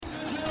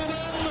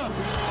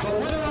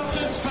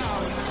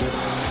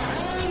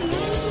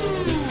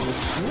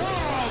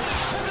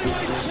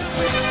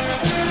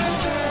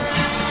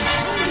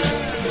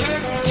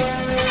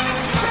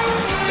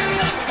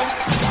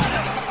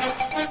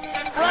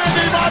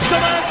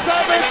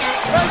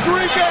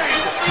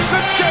regained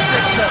the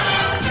championship.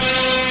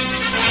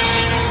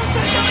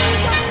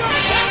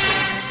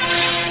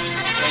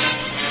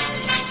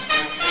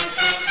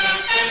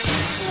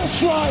 This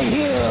right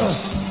here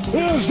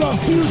is the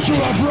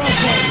future of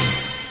wrestling.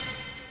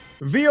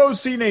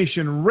 VOC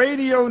Nation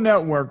Radio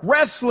Network,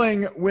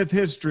 Wrestling with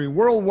History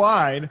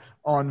worldwide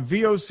on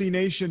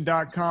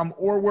VOCNation.com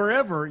or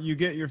wherever you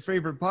get your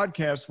favorite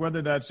podcasts,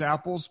 whether that's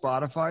Apple,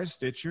 Spotify,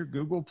 Stitcher,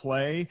 Google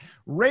Play,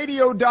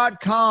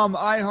 Radio.com,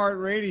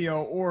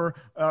 iHeartRadio, or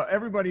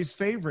everybody's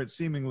favorite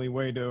seemingly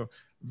way to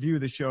view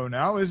the show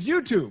now is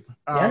YouTube.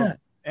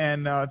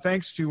 And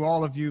thanks to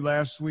all of you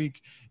last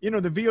week. You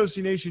know, the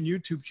VOC Nation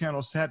YouTube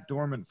channel sat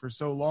dormant for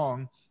so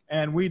long,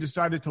 and we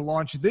decided to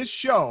launch this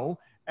show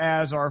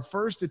as our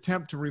first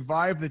attempt to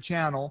revive the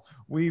channel.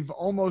 We've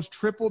almost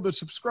tripled the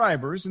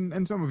subscribers,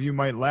 and some of you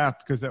might laugh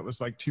because that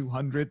was like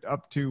 200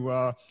 up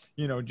to,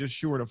 just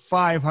short of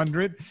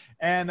 500,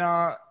 and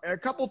a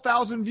couple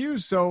thousand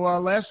views. So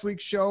last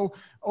week's show,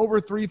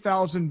 over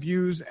 3,000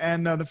 views,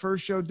 and the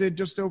first show did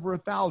just over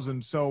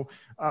 1,000. So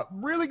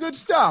really good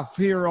stuff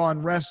here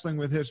on Wrestling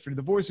with History.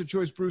 The voice of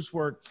choice, Bruce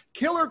Wirt,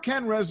 Killer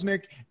Ken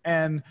Resnick,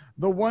 and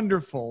the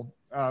wonderful,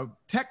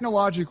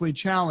 technologically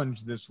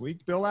challenged this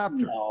week, Bill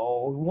Apter. No,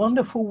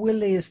 Wonderful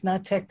Willie is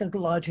not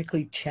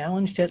technologically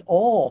challenged at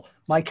all.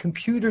 My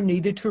computer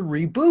needed to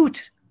reboot.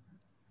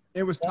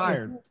 It was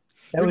tired.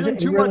 That was doing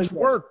too really much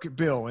work,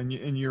 Bill, in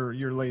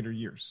your later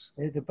years.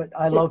 But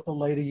I love the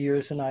later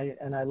years, and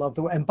I love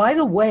the. And by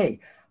the way,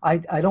 I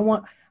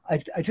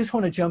just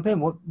want to jump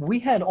in. We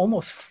had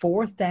almost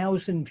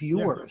 4,000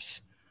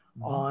 viewers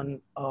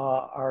on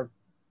our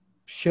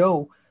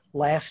show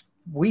last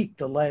week,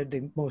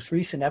 the most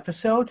recent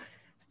episode.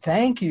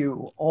 Thank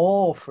you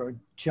all for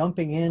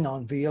jumping in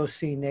on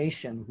VOC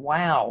Nation.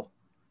 Wow.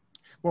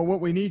 Well, what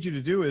we need you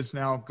to do is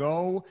now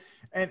go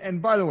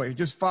and by the way,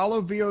 just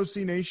follow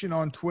VOC Nation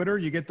on Twitter.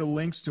 You get the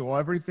links to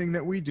everything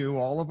that we do,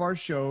 all of our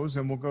shows,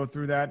 and we'll go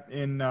through that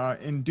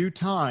in due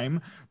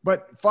time.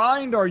 But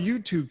find our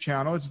YouTube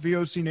channel. It's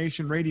VOC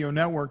Nation Radio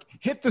Network.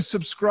 Hit the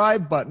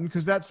subscribe button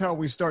because that's how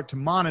we start to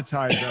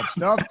monetize that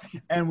stuff.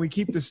 And we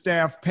keep the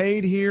staff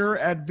paid here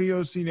at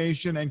VOC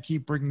Nation and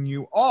keep bringing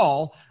you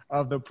all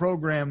of the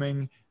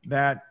programming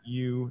that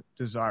you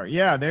desire.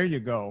 Yeah, there you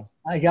go.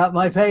 I got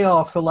my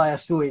payoff for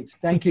last week.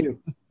 Thank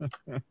you.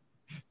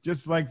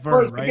 Just like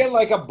Vern, right? You get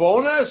like a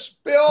bonus,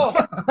 Bill?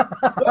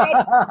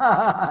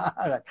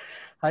 I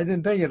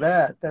didn't think of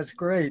that. That's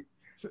great.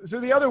 So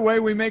the other way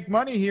we make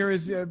money here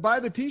is buy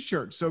the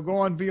T-shirts. So go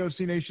on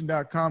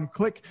VOCNation.com,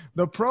 click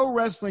the Pro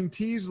Wrestling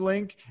Tees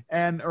link,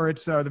 or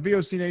it's the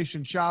VOC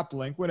Nation shop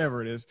link,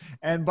 whatever it is,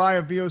 and buy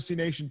a VOC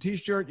Nation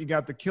T-shirt. You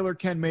got the Killer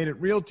Ken Made It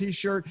Real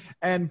T-shirt,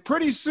 and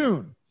pretty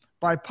soon,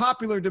 by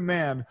popular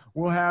demand,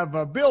 we'll have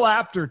Bill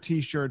Apter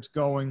T-shirts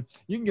going.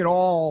 You can get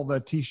all the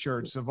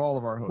T-shirts of all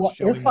of our hosts.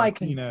 Well, if I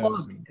can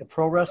plug the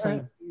Pro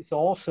Wrestling Tees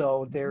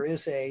also, there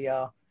is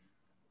a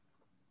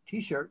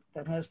T-shirt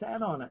that has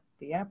that on it,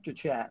 the Apter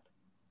Chat.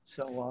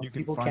 So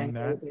people can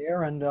go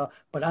there. And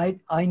but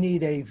I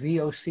need a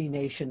VOC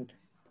Nation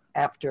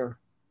Apter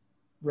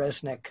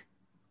Resnick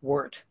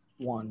Wirt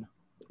one.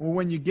 Well,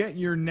 when you get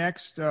your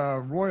next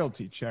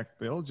royalty check,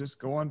 Bill, just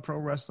go on Pro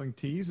Wrestling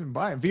Tees and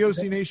buy it.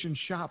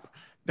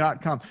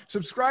 VOCNationShop.com.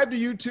 Subscribe to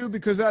YouTube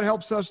because that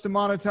helps us to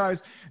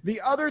monetize. The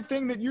other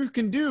thing that you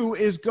can do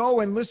is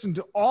go and listen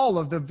to all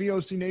of the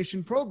VOC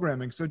Nation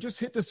programming. So just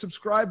hit the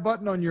subscribe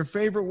button on your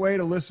favorite way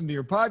to listen to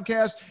your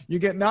podcast. You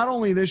get not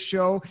only this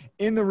show,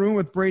 In the Room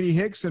with Brady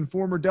Hicks and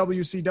former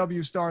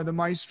WCW star The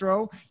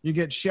Maestro, you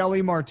get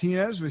Shelly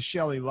Martinez with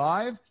Shelly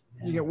Live.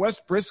 You get Wes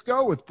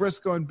Briscoe with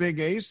Briscoe and Big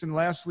Ace, and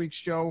last week's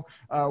show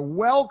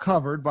well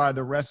covered by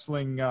the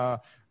wrestling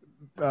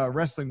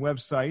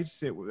websites.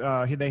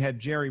 They had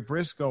Jerry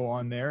Briscoe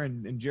on there,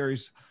 and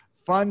Jerry's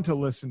fun to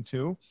listen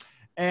to.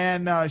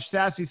 And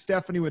Sassy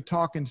Stephanie with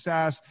Talkin'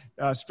 Sass.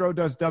 Stro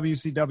does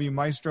WCW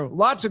Maestro.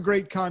 Lots of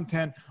great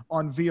content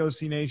on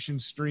VOC Nation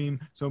stream.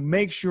 So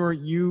make sure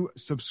you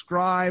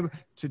subscribe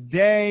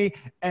today.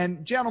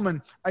 And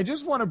gentlemen, I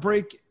just want to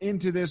break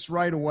into this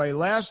right away.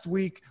 Last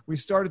week, we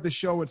started the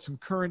show with some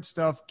current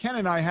stuff. Ken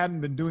and I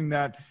hadn't been doing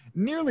that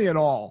nearly at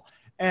all.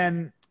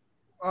 And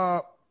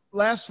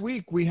last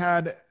week, we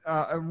had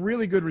a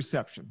really good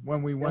reception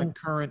when we went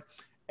current.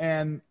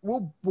 And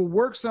we'll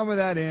work some of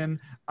that in.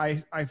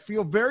 I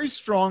feel very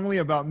strongly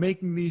about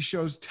making these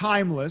shows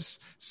timeless.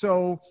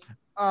 So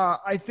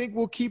I think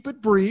we'll keep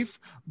it brief.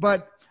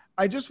 But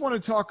I just want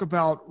to talk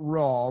about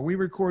Raw. We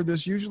record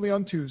this usually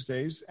on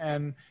Tuesdays,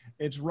 and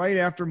it's right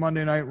after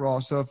Monday Night Raw.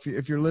 So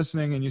if you're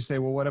listening and you say,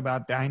 well, what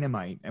about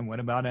Dynamite? And what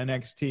about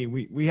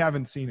NXT? We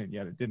haven't seen it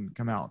yet. It didn't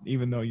come out,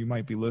 even though you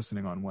might be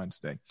listening on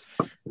Wednesday.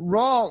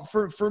 Raw,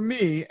 for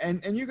me,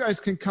 and you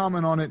guys can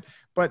comment on it,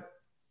 but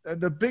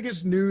the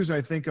biggest news,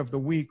 I think, of the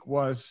week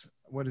was,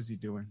 what is he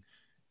doing?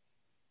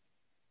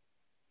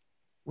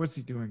 What's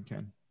he doing,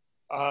 Ken?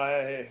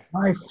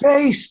 My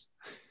face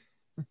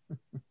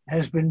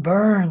has been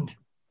burned.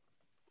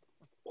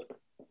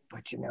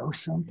 But you know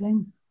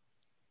something?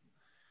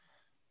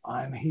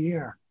 I'm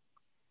here.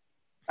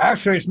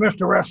 Actually, it's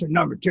Mr. Wrestling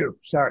number 2.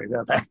 Sorry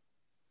about that.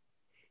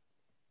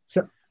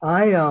 So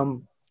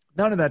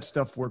none of that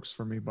stuff works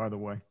for me, by the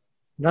way.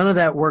 None of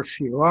that works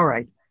for you. All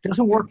right.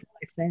 Doesn't work for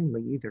my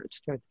family either.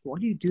 Why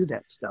do you do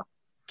that stuff?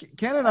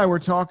 Ken and I were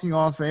talking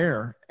off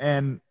air,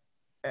 and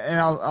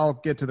I'll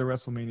get to the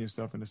WrestleMania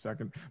stuff in a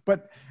second.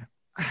 But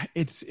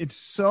it's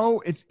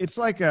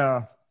like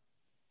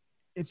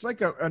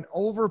an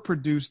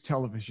overproduced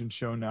television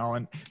show now.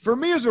 And for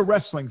me as a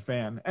wrestling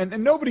fan,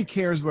 and nobody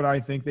cares what I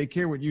think, they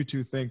care what you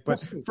two think.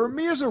 But for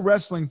me as a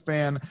wrestling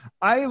fan,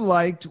 I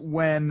liked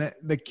when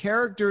the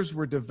characters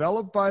were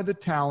developed by the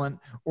talent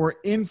or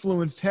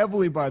influenced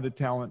heavily by the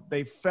talent.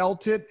 They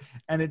felt it,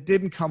 and it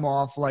didn't come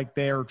off like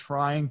they're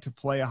trying to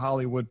play a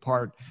Hollywood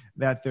part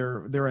that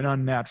they're an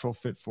unnatural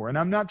fit for. And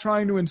I'm not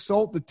trying to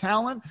insult the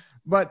talent,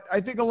 but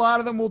I think a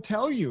lot of them will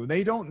tell you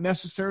they don't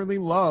necessarily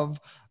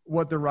love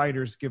what the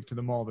writers give to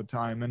them all the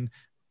time. And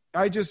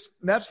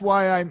that's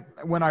why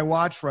when I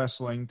watch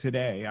wrestling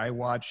today, I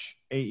watch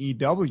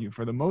AEW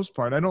for the most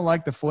part. I don't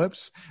like the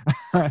flips.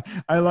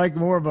 I like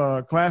more of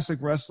a classic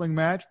wrestling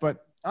match,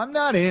 but I'm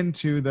not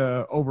into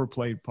the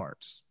overplayed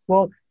parts.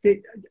 Well,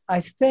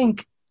 I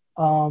think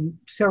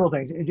several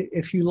things.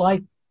 If you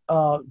like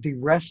the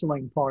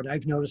wrestling part,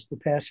 I've noticed the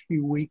past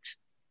few weeks,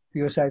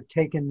 because I've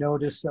taken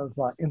notice of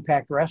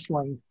Impact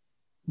Wrestling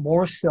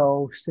more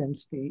so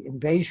since the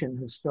invasion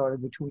has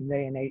started between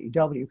they and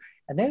AEW.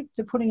 And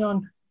they're putting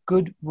on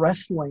good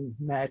wrestling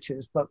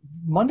matches. But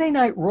Monday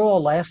Night Raw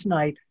last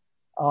night,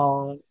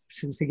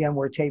 since again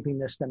we're taping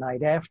this the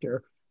night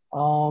after,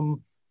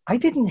 I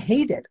didn't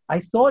hate it. I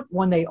thought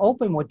when they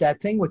opened with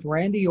that thing with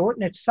Randy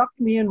Orton, it sucked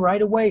me in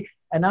right away.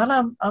 And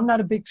I'm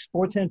not a big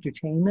sports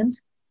entertainment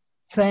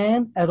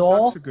fan at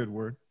all. That's a good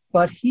word.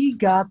 But he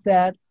got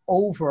that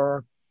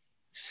over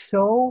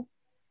so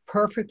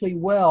perfectly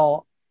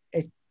well.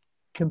 It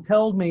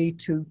compelled me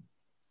to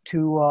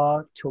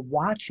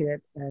watch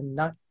it and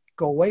not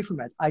go away from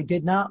it. I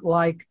did not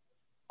like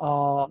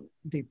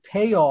the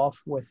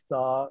payoff with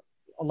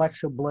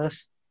Alexa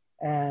Bliss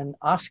and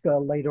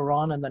Asuka later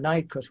on in the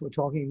night, because we're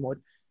talking what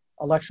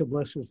Alexa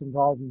Bliss was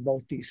involved in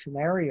both these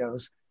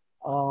scenarios.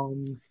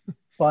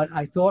 But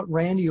I thought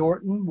Randy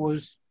Orton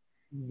was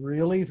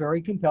really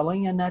very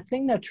compelling. And that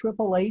thing that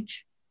Triple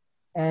H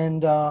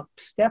and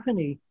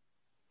Stephanie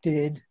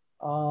did,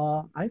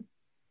 I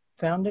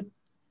found it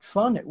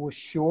fun. It was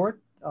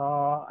short.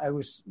 I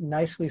was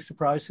nicely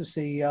surprised to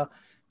see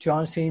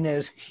John Cena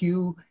as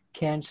Hugh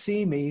Can't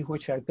See Me,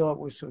 which I thought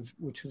was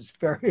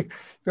very,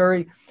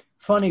 very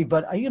funny.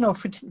 But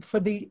for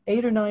the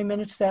 8 or 9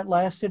 minutes that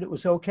lasted, it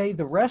was okay.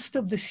 The rest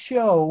of the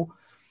show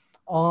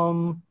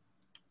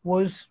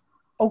was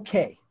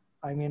okay.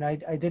 I mean, I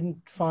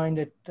didn't find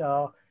it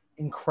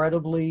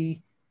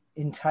incredibly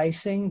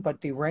enticing,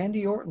 but the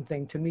Randy Orton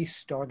thing to me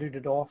started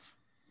it off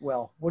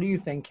well. What do you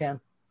think, Ken?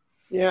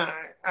 Yeah,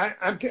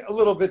 I'm a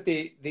little bit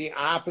the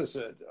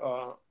opposite.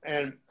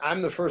 And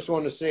I'm the first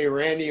one to say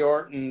Randy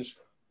Orton's,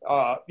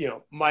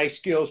 mic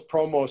skills,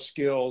 promo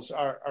skills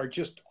are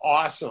just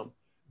awesome.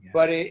 Yeah.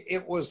 But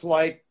it was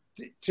like,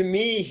 to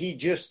me, he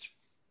just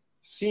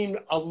seemed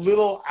a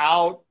little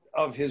out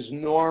of his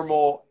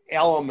normal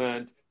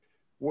element,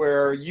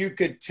 where you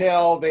could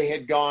tell they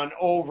had gone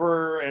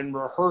over and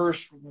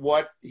rehearsed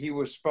what he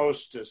was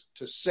supposed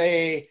to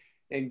say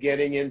and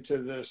getting into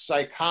the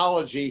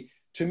psychology.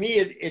 To me,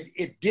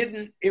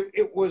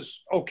 it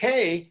was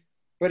okay,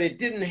 but it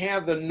didn't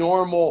have the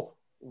normal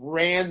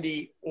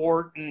Randy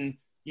Orton,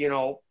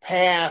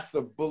 path,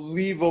 the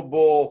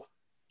believable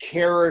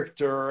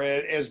character.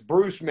 As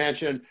Bruce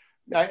mentioned,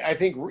 I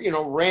think,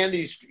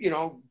 Randy's,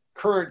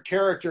 current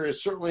character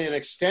is certainly an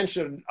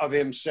extension of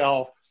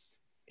himself.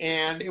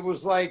 And it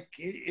was like,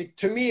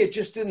 to me, it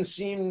just didn't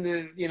seem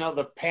that,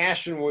 the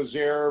passion was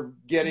there,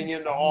 getting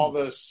into all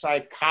the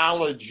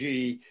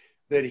psychology,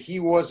 that he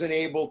wasn't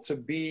able to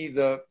be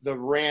the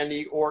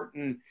Randy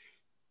Orton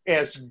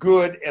as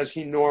good as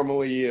he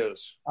normally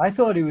is. I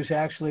thought he was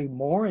actually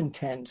more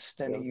intense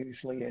than he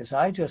usually is.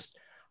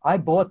 I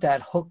bought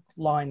that hook,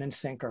 line, and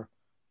sinker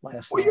last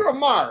night. Well, you're a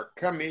mark.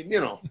 I mean,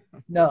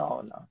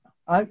 No.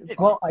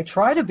 I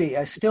try to be.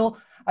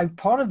 I'm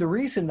part of the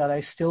reason that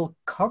I still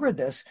cover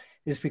this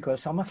is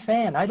because I'm a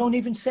fan. I don't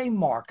even say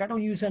mark. I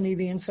don't use any of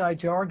the inside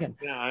jargon.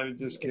 No, I'm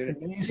just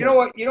kidding. You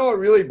know what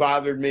really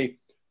bothered me?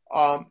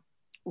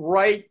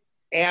 Right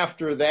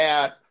after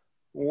that,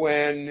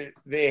 when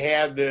they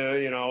had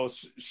the,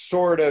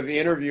 sort of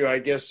interview, I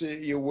guess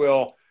you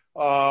will,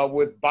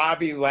 with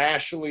Bobby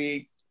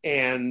Lashley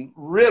and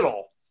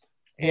Riddle.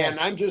 Yeah. And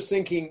I'm just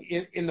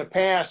thinking in the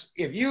past,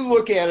 if you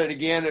look at it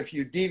again, if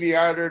you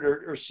DVR'd it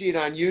or see it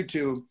on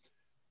YouTube,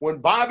 when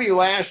Bobby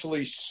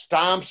Lashley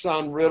stomps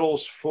on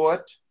Riddle's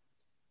foot,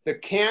 the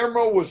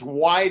camera was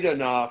wide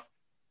enough.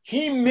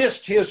 He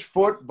missed his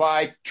foot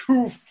by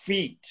 2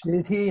 feet.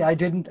 Did he? I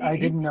didn't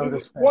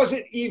notice that. It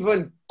wasn't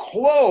even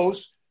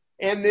close.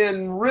 And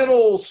then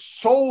Riddle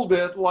sold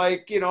it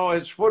like,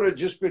 his foot had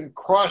just been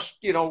crushed,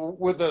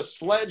 with a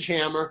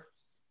sledgehammer.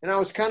 And I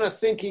was kind of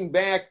thinking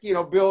back,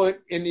 Bill,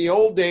 in the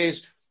old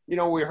days,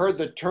 we heard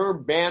the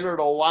term bannered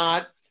a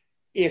lot.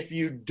 if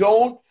you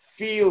don't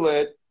feel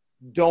it,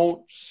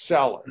 don't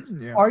sell it.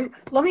 Yeah.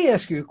 Let me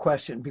ask you a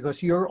question,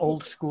 because you're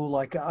old school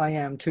like I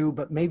am too,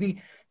 but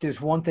maybe there's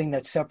one thing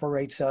that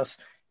separates us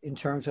in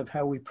terms of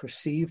how we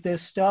perceive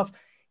this stuff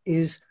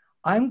is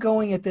I'm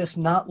going at this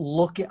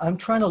I'm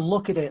trying to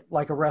look at it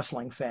like a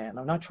wrestling fan.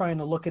 I'm not trying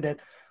to look at it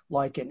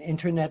like an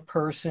internet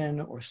person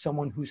or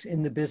someone who's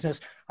in the business.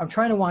 I'm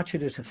trying to watch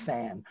it as a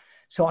fan.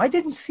 So I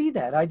didn't see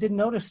that. I didn't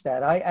notice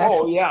that. I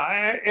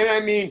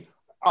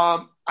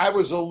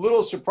was a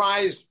little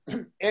surprised.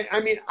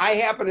 I mean, I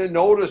happen to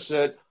notice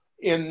it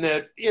in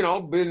that,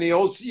 in the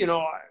old,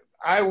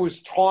 I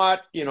was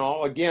taught,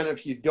 again,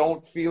 if you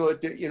don't feel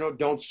it,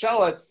 don't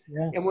sell it.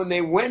 Yeah. And when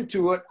they went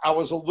to it, I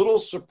was a little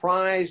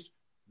surprised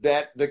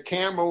that the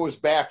camera was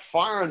back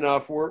far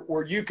enough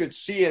where you could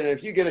see it. And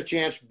if you get a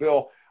chance,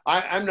 Bill,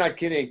 I'm not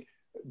kidding.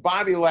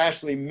 Bobby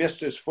Lashley missed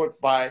his foot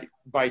by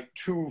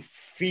 2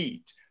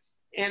 feet.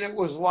 And it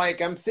was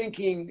like, I'm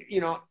thinking,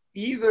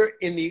 either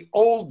in the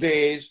old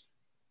days,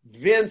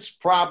 Vince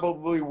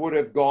probably would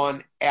have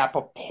gone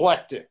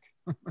apoplectic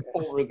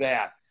over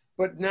that.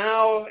 But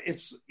now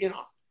it's,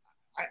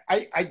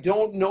 I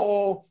don't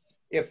know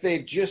if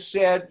they've just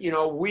said,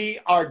 we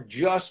are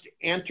just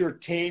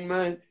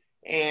entertainment.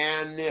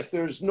 And if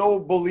there's no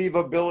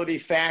believability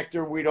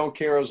factor, we don't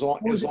care as long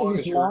as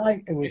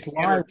you're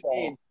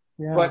entertained.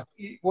 Yeah. But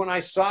when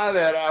I saw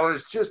that, I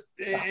was just,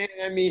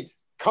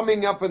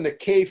 coming up in the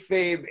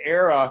kayfabe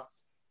era,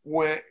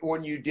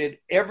 when you did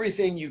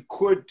everything you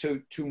could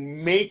to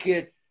make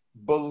it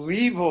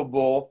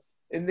believable,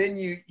 and then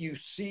you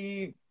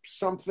see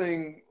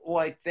something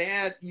like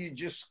that, you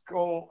just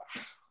go,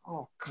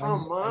 oh,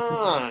 come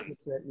on.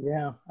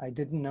 Yeah, I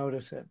didn't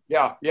notice it.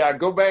 Yeah,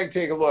 go back and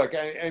take a look.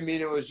 I mean,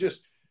 it was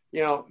just,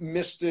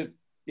 missed it,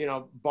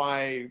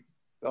 by,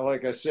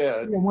 like I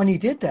said. And when he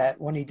did that,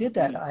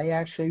 I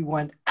actually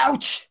went,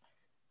 ouch.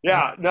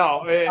 Yeah,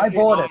 no. I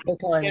bought it.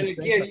 And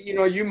again,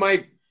 you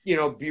might,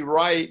 be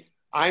right.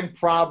 I'm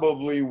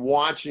probably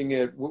watching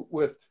it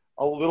with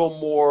a little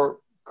more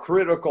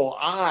critical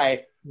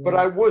eye, but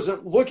I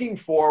wasn't looking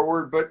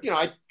forward. But,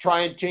 I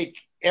try and take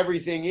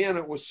everything in.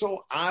 It was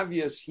so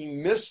obvious he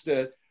missed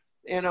it.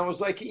 And I was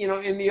like,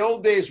 in the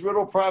old days,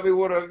 Riddle probably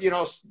would have,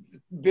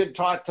 been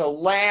taught to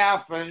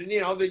laugh and,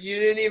 that you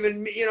didn't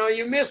even,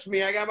 you missed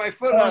me. I got my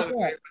foot out of the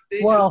way.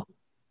 Well,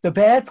 the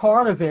bad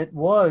part of it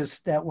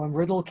was that when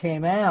Riddle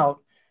came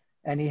out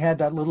and he had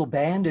that little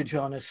bandage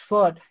on his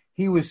foot,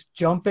 he was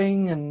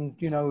jumping and,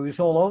 he was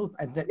all over.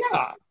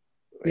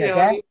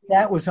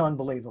 That was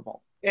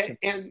unbelievable.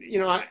 And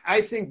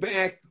I think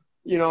back,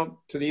 to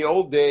the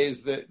old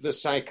days, the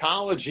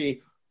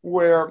psychology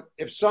where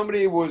if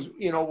somebody was,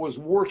 was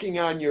working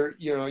on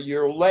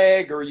your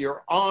leg or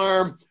your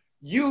arm,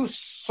 you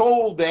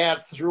sold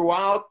that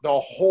throughout the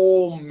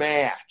whole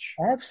match.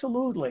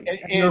 Absolutely. And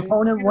your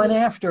opponent went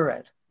after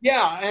it.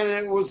 Yeah. And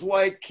it was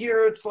like,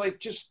 here, it's like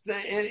just,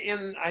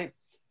 and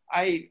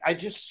I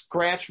just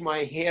scratched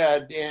my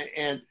head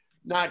and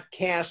not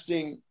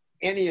casting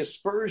any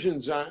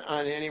aspersions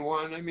on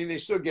anyone. I mean, they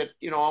still get,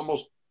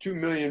 almost 2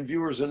 million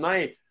viewers a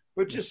night,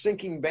 but just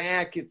thinking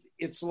back,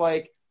 it's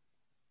like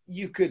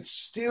you could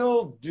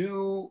still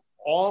do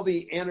all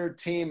the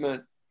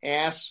entertainment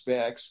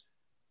aspects,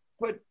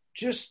 but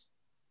just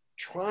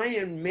try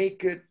and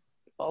make it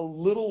a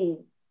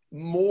little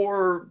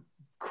more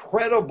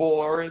credible,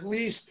 or at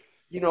least,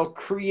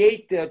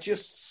 create that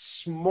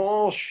just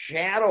small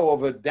shadow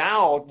of a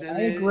doubt.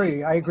 I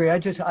agree. I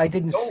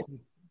didn't see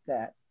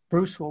that.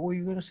 Bruce, what were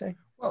you going to say?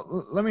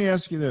 Well, let me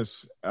ask you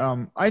this.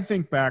 I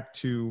think back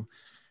to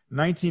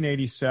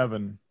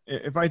 1987.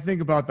 If I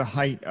think about the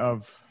height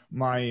of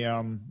my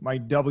my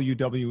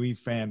WWE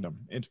fandom,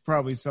 it's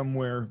probably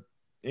somewhere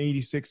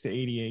 86 to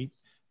 88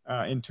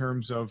 in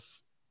terms of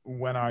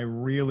when I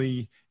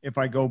really, if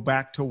I go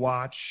back to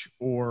watch,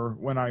 or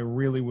when I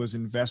really was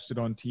invested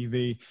on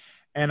TV.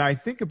 And I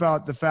think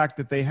about the fact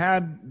that they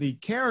had the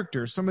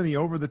characters, some of the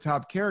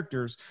over-the-top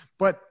characters,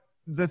 but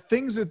the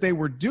things that they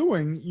were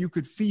doing, you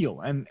could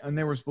feel, and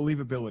there was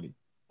believability.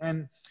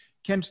 And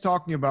Ken's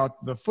talking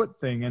about the foot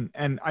thing,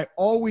 and I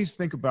always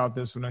think about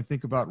this when I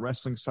think about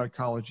wrestling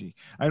psychology.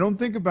 I don't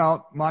think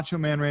about Macho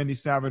Man Randy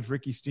Savage,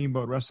 Ricky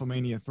Steamboat,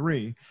 WrestleMania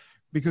 3,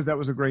 because that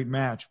was a great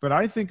match. But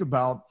I think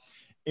about,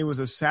 it was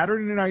a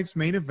Saturday night's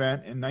main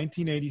event in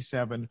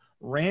 1987,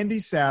 Randy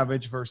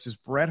Savage versus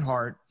Bret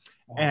Hart,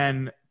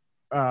 and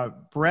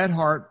Bret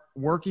Hart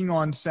working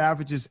on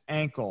Savage's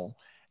ankle,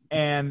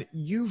 and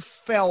you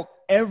felt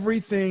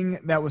everything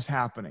that was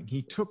happening.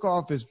 He took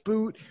off his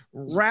boot,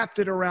 wrapped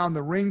it around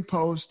the ring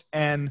post,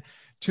 and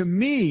to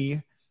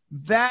me,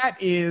 that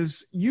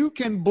is, you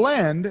can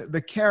blend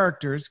the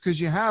characters because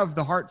you have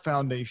the Hart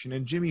Foundation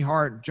and Jimmy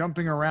Hart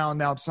jumping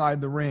around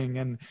outside the ring,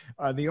 and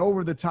the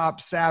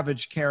over-the-top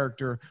Savage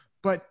character,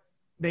 but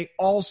they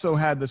also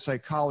had the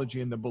psychology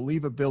and the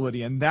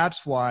believability, and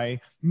that's why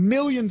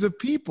millions of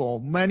people,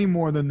 many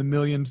more than the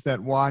millions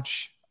that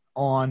watch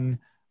on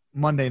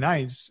Monday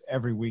nights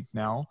every week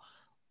now,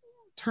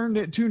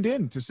 tuned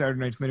in to Saturday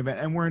Night's Main Event,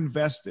 and we're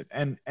invested.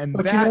 And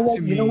but that, you know what?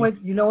 to me,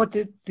 You know what?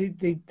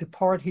 The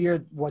part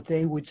here, what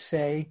they would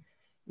say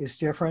is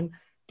different.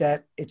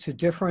 That it's a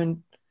different.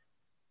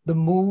 The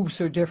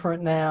moves are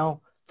different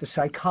now. The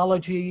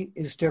psychology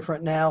is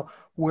different now.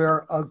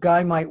 Where a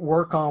guy might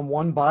work on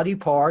one body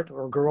part,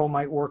 or a girl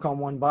might work on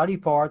one body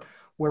part.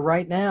 Where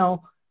right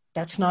now,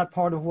 that's not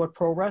part of what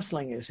pro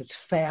wrestling is. It's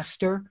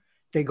faster.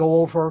 They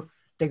go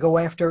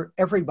after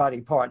every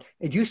body part.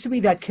 It used to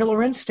be that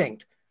killer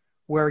instinct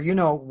where,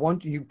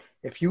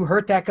 if you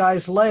hurt that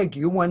guy's leg,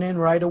 you went in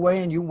right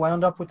away and you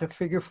wound up with a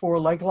figure 4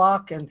 leg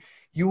lock, and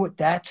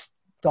that's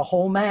the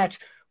whole match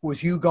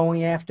was you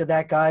going after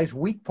that guy's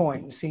weak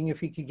point and seeing if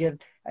he could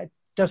get it.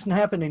 Doesn't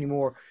happen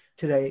anymore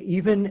today.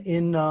 Even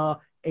in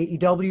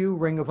AEW,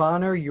 Ring of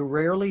Honor, you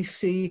rarely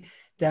see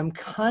them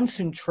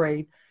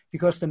concentrate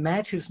because the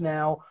matches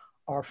now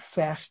are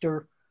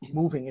faster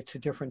moving. It's a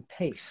different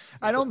pace.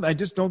 I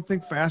just don't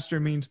think faster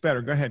means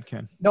better. Go ahead,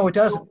 Ken. No, it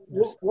doesn't.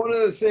 One of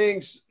the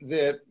things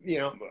that,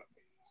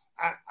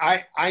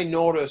 I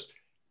noticed,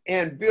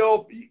 and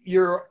Bill,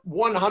 you're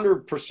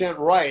 100%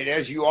 right,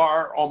 as you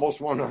are almost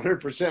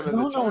 100% of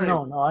the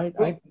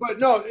time.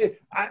 No.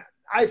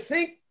 I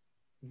think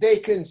they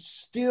can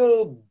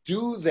still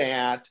do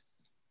that,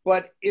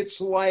 but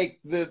it's like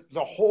the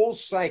whole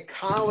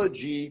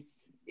psychology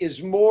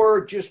is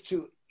more just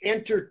to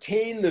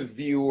entertain the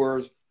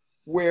viewers,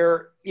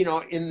 where,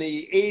 in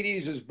the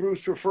 80s, as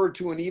Bruce referred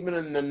to, and even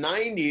in the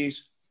 90s,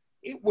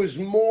 it was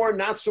more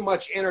not so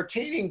much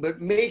entertaining,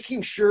 but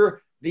making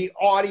sure the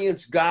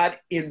audience got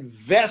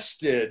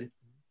invested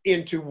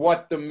into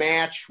what the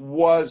match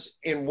was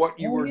and what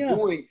you were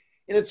doing.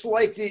 And it's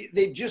like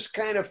they just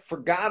kind of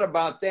forgot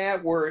about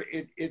that, where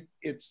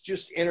it's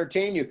just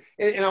entertain you.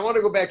 And I want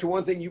to go back to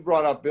one thing you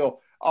brought up, Bill.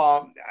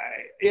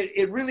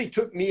 It really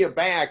took me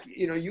aback.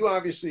 You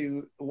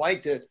obviously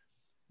liked it,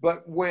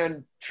 but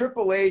when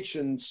Triple H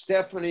and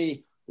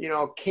Stephanie,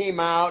 came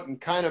out and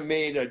kind of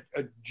made a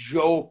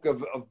joke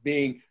of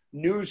being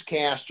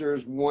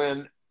newscasters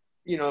when,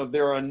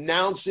 they're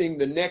announcing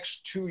the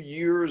next 2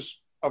 years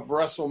of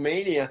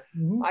WrestleMania,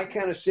 I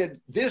kind of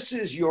said, this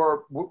is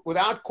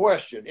without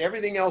question,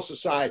 everything else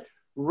aside,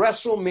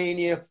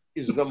 WrestleMania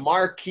is the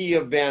marquee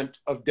event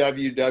of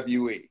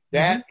WWE.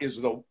 That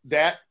is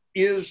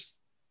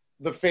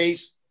the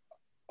face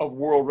of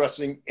World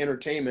Wrestling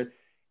Entertainment.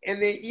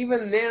 And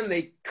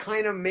they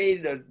kind of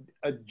made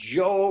a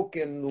joke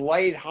and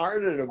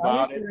lighthearted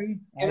about it.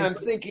 And I'm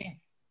thinking,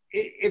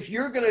 if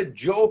you're going to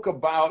joke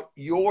about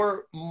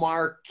your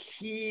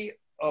marquee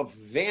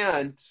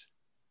event,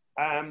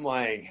 I'm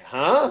like,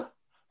 huh?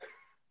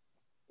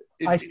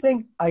 I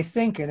think,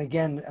 and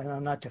again, and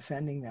I'm not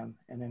defending them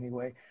in any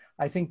way,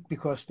 I think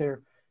because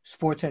they're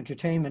sports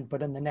entertainment,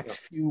 but in the next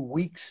few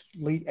weeks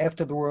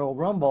after the Royal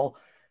Rumble,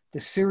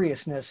 the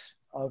seriousness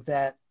of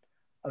that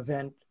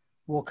event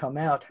will come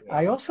out. Yeah.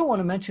 I also want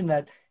to mention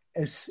that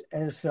as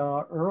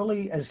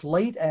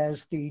late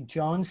as the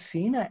John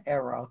Cena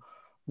era,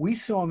 we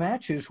saw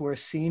matches where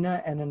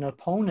Cena and an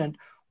opponent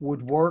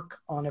would work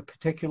on a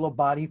particular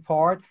body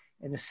part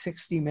in a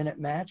 60-minute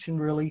match and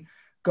really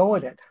go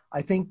at it.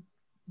 I think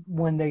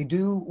when they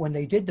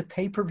did the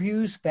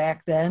pay-per-views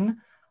back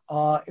then,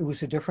 it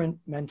was a different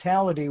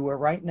mentality, where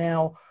right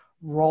now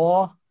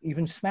Raw,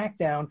 even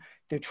SmackDown,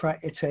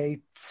 it's a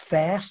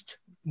fast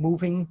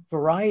moving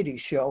variety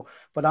show,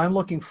 but I'm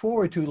looking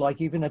forward to, like,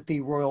 even at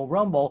the Royal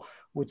Rumble,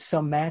 with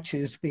some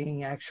matches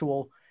being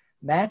actual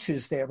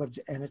matches there, but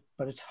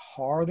it's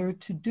harder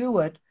to do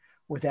it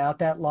without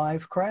that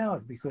live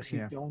crowd, because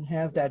you don't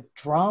have that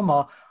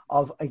drama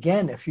of,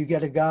 again, if you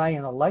get a guy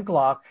in a leg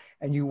lock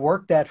and you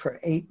work that for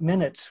 8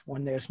 minutes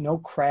when there's no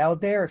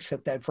crowd there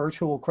except that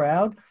virtual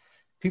crowd,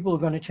 people are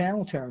going to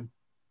channel turn.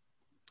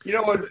 You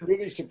know what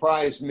really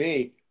surprised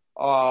me,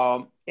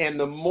 and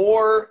the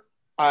more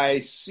I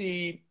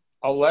see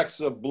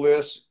Alexa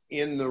Bliss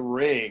in the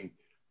ring,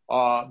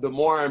 the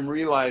more I'm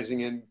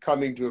realizing and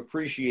coming to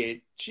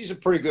appreciate she's a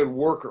pretty good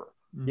worker,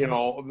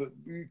 the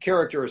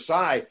character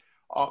aside.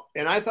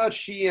 And I thought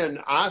she and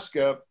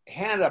Asuka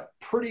had a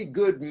pretty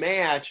good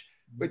match,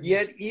 but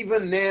yet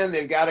even then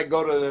they've got to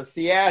go to the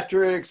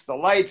theatrics, the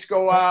lights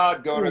go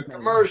out, go to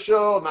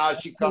commercial, now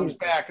she comes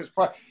back as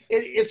part.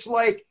 It's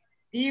like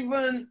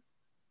even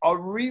a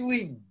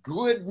really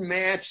good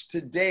match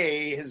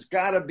today has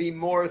got to be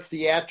more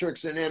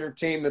theatrics and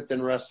entertainment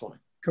than wrestling.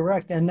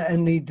 Correct. And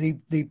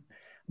the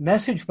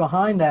message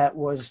behind that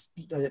was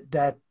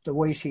that the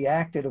way she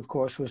acted, of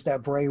course, was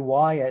that Bray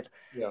Wyatt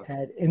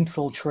had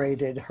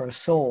infiltrated her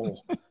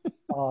soul.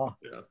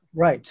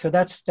 Right. So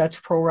that's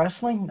pro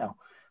wrestling? No.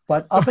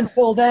 But up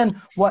until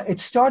then, it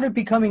started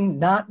becoming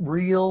not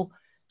real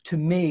to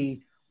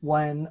me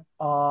when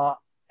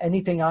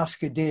anything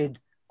Asuka did,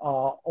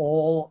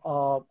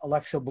 all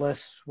Alexa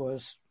Bliss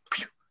was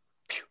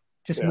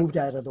just moved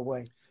out of the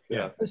way.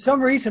 Yeah. For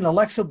some reason,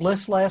 Alexa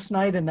Bliss last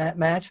night in that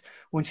match,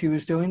 when she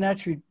was doing that,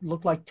 she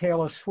looked like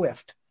Taylor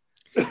Swift.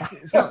 And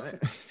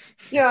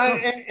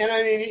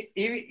I mean,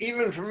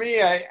 even for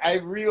me, I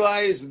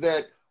realized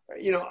that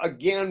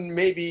again,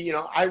 maybe,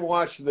 I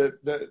watch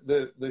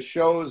the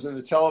shows and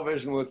the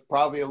television with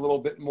probably a little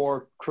bit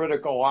more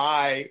critical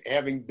eye,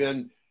 having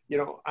been,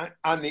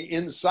 on the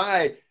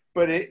inside.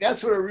 But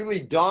that's what it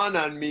really dawned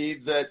on me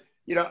that,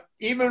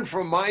 even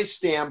from my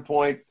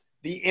standpoint,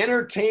 the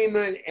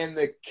entertainment and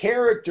the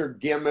character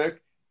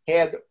gimmick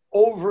had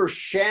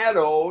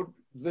overshadowed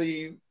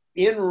the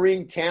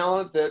in-ring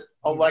talent that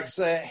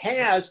Alexa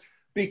has,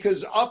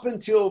 because up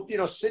until,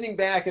 sitting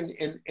back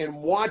and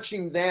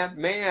watching that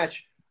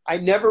match, I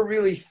never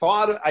really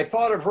thought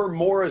of her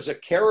more as a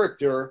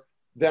character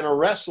than a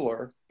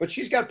wrestler, but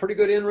she's got pretty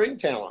good in-ring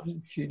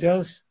talent. She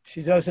does.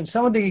 And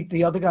some of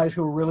the other guys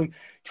who are really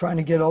trying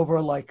to get over,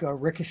 like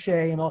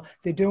Ricochet and all,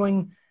 they're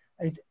doing,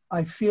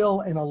 I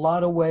feel in a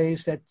lot of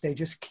ways that they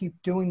just keep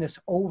doing this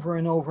over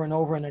and over and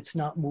over, and it's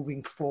not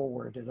moving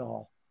forward at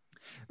all.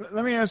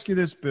 Let me ask you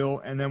this,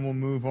 Bill, and then we'll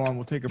move on.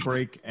 We'll take a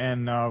break,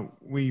 and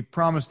we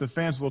promise the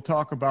fans we'll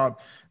talk about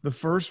the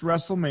first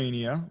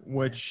WrestleMania,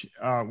 which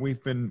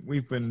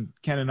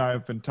Ken and I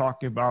have been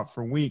talking about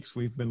for weeks.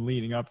 We've been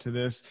leading up to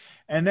this,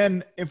 and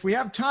then if we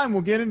have time,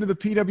 we'll get into the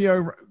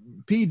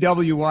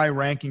PWI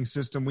ranking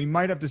system. We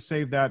might have to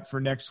save that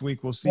for next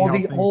week. We'll see how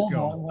things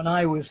go. When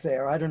I was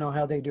there, I don't know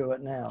how they do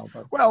it now.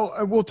 But. Well,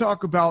 we'll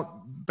talk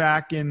about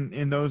back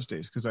in those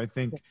days, because I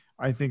think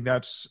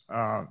that's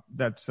of.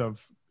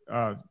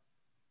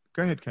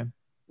 Go ahead, Ken.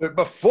 But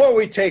before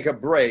we take a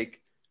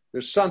break,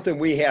 there's something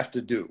we have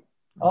to do.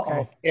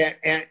 Uh-oh.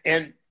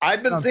 And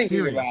I've been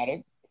thinking about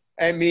it.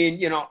 I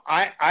mean,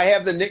 I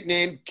have the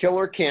nickname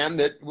Killer Ken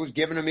that was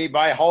given to me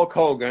by Hulk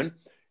Hogan.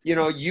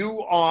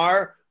 You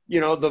are,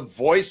 the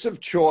voice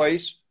of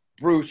choice,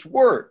 Bruce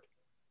Wirt.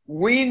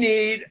 We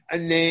need a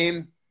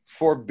name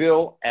for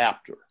Bill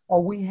Apter.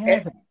 Oh, we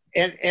have it.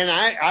 And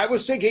I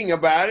was thinking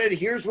about it.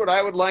 Here's what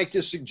I would like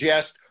to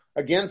suggest.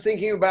 Again,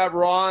 thinking about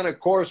Raw, and of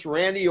course,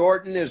 Randy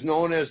Orton is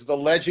known as the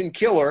Legend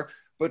Killer,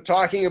 but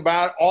talking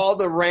about all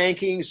the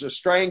rankings, the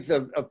strength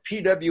of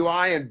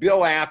PWI and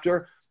Bill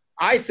Apter,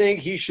 I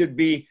think he should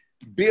be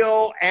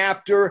Bill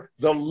Apter,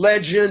 the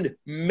Legend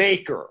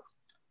Maker.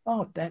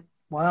 Oh,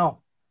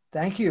 wow.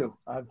 Thank you.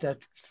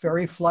 That's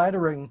very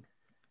flattering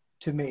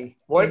to me.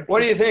 What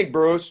do you think,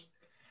 Bruce?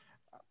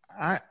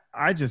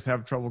 I just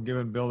have trouble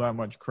giving Bill that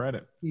much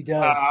credit. He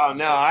does.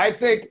 No, I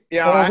think,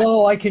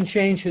 Although I can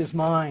change his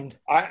mind.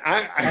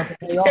 I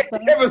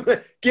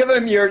give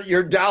him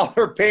your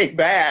dollar paid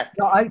back.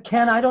 No, I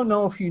don't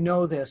know if you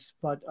know this,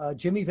 but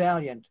Jimmy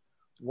Valiant,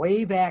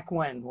 way back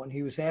when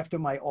he was after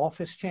my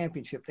office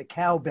championship, the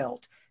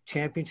Cowbelt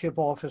Championship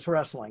Office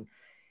Wrestling,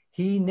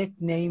 he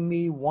nicknamed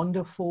me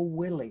Wonderful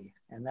Willie,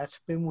 and that's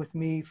been with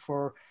me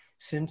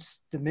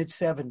since the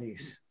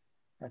mid-'70s.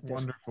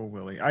 Wonderful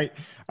Willie. I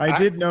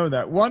did know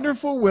that.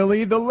 Wonderful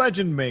Willie, the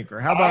Legend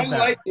Maker. How about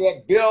that? I like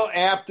that. Bill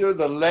Apter,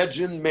 the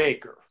Legend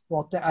Maker.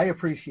 Well, I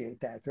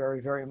appreciate that very,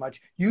 very much.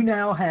 You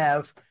now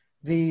have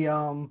the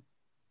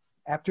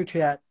Apter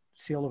Chat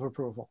seal of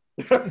approval.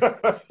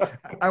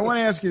 I want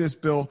to ask you this,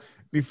 Bill,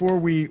 before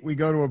we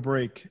go to a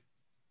break.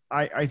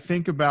 I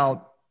think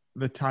about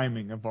the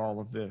timing of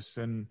all of this,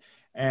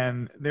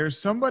 and there's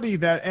somebody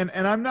that,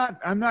 and I'm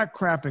not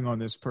crapping on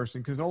this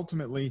person, because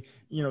ultimately,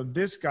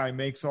 this guy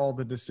makes all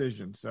the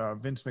decisions.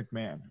 Vince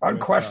McMahon,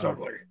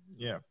 unquestionably,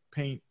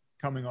 paint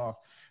coming off,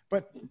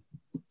 but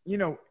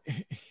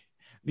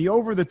the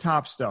over the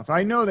top stuff.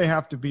 I know they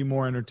have to be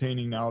more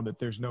entertaining now that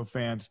there's no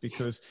fans,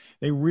 because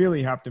they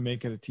really have to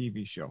make it a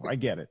TV show. I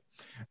get it,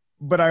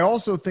 but I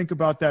also think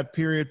about that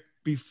period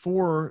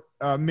before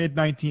mid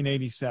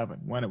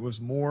 1987, when it was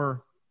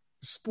more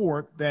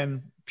sport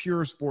than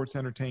pure sports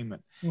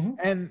entertainment. Mm-hmm.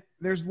 And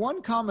there's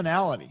one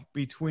commonality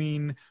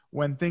between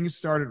when things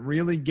started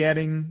really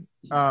getting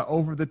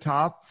over the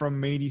top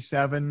from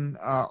 87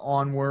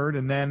 onward,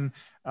 and then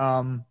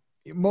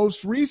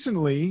most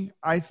recently,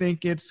 I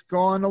think it's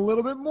gone a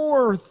little bit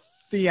more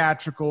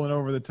theatrical and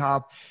over the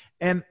top.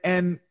 And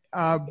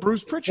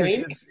Bruce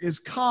Pritchard is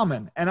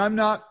common.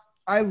 And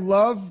I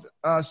love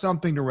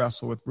Something to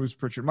Wrestle with Bruce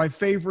Pritchard, my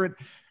favorite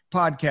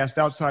podcast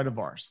outside of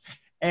ours.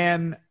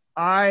 And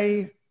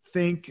I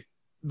think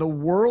the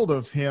world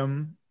of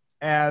him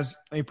as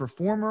a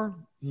performer.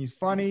 He's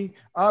funny,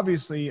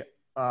 obviously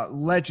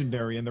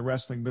legendary in the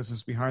wrestling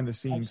business behind the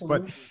scenes.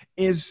 Absolutely. But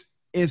is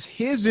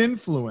his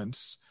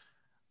influence?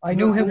 I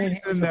knew him when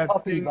he was a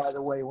puppy, by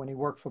the way, when he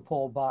worked for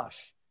Paul Bosch.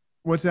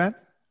 What's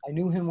that? I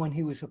knew him when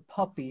he was a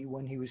puppy,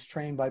 when he was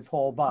trained by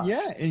Paul Bosch.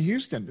 Yeah, in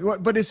Houston.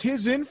 But it's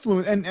his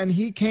influence, and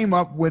he came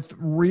up with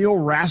real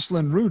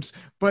wrestling roots,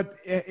 but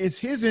it's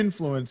his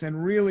influence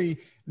and really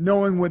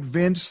knowing what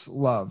Vince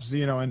loves,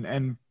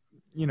 and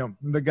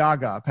the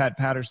Gaga, Pat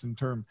Patterson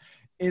term.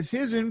 Is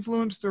his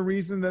influence the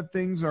reason that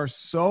things are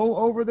so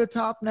over the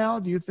top now?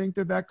 Do you think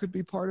that could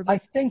be part of it? I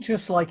think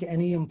just like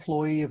any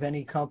employee of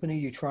any company,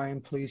 you try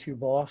and please your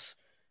boss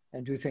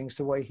and do things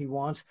the way he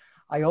wants.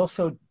 I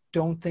also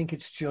don't think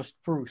it's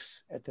just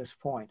Bruce at this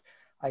point.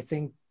 I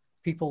think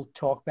people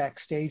talk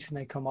backstage and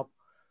they come up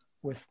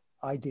with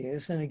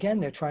ideas. And again,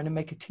 they're trying to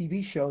make a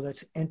TV show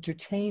that's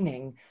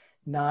entertaining,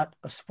 not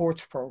a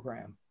sports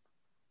program.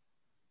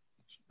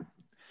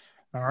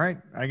 All right.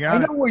 I got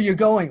I it. know where you're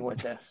going with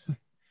this.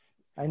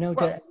 I know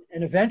that,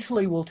 and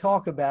eventually we'll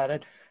talk about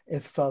it.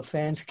 If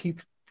fans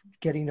keep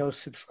getting those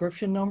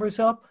subscription numbers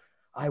up,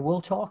 I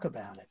will talk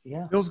about it.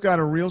 Yeah. Bill's got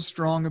a real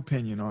strong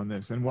opinion on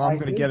this, and I'm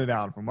going to get it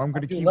out of him. I'm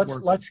going to keep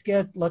working. Let's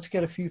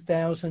get a few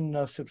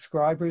thousand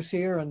subscribers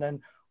here, and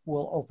then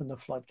we'll open the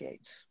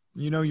floodgates.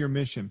 You know your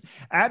mission.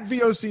 At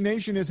VOC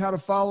Nation is how to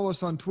follow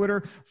us on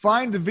Twitter.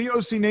 Find the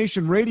VOC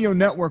Nation Radio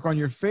Network on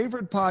your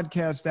favorite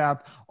podcast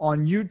app,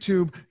 on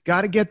YouTube.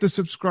 Got to get the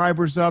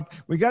subscribers up.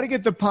 We got to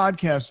get the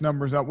podcast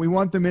numbers up. We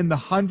want them in the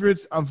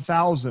hundreds of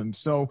thousands.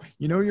 So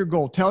you know your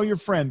goal. Tell your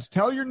friends.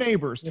 Tell your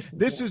neighbors.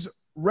 This is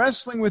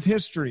Wrestling with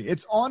History.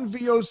 It's on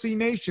VOC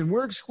Nation.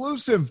 We're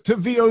exclusive to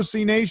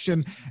VOC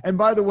Nation. And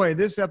by the way,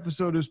 this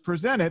episode is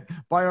presented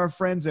by our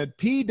friends at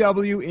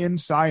PW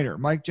Insider.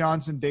 Mike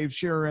Johnson, Dave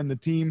Scherer, and the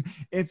team.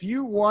 If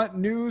you want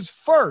news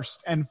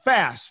first and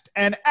fast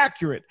and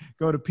accurate,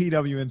 go to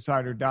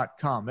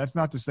pwinsider.com. That's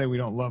not to say we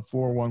don't love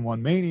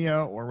 411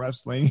 Mania or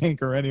Wrestling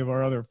Inc. or any of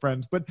our other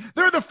friends, but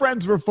they're the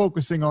friends we're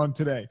focusing on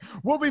today.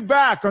 We'll be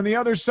back on the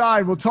other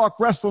side. We'll talk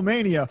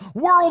WrestleMania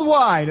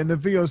worldwide in the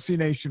VOC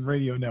Nation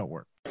Radio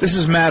Network. This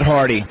is Matt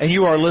Hardy, and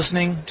you are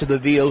listening to the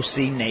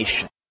VOC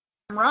Nation.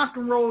 Rock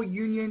and Roll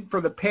Union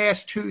for the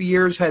past 2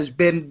 years has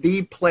been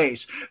the place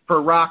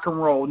for rock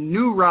and roll,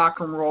 new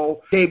rock and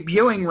roll,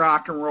 debuting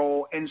rock and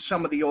roll, and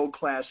some of the old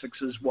classics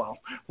as well.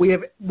 We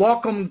have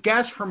welcomed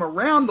guests from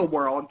around the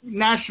world,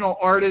 national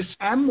artists,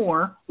 and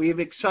more. We have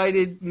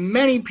excited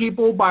many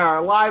people by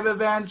our live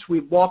events.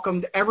 We've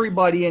welcomed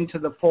everybody into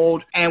the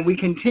fold, and we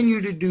continue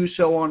to do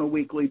so on a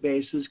weekly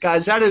basis.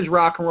 Guys, that is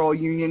Rock and Roll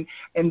Union,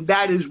 and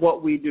that is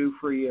what we do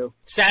for you.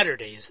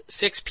 Saturdays,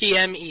 6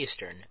 p.m.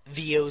 Eastern,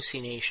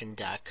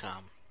 VOCNation.com.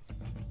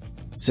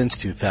 Since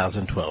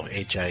 2012,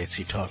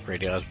 HISC Talk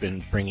Radio has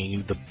been bringing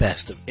you the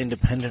best of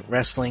independent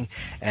wrestling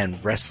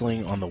and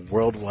wrestling on the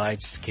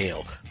worldwide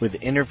scale,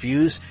 with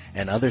interviews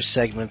and other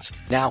segments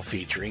now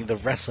featuring the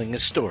Wrestling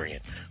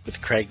Historian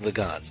with Craig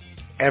Ligon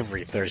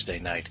every Thursday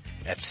night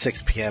at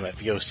 6 p.m. at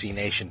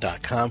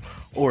VOCNation.com,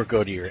 or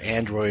go to your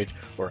Android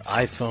or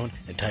iPhone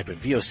and type in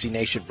VOC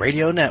Nation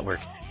Radio Network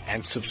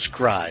and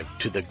subscribe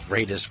to the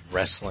greatest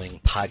wrestling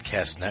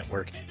podcast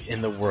network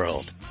in the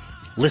world.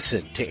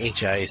 Listen to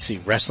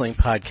HISC Wrestling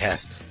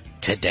Podcast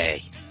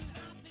today.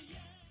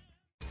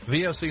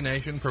 VOC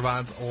Nation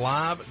provides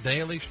live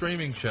daily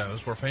streaming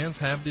shows where fans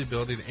have the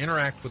ability to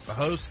interact with the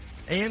hosts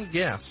and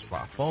guests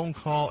by phone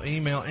call,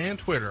 email, and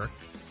Twitter.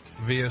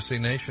 VOC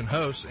Nation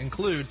hosts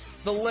include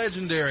the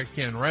legendary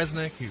Ken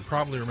Resnick, who you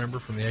probably remember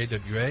from the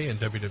AWA and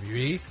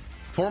WWE,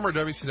 former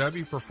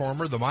WCW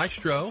performer The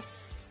Maestro,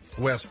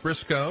 Wes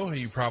Briscoe, who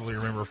you probably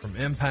remember from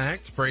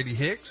Impact, Brady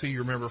Hicks, who you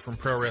remember from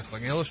Pro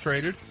Wrestling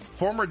Illustrated,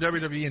 former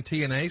WWE and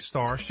TNA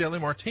star Shelly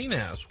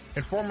Martinez,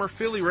 and former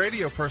Philly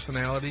radio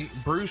personality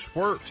Bruce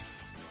Wirt.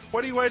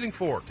 What are you waiting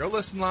for? Go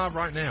listen live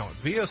right now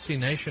at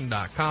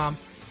VOCNation.com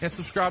and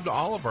subscribe to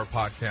all of our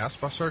podcasts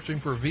by searching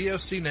for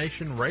VOC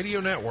Nation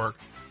Radio Network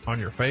on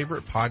your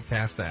favorite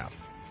podcast app.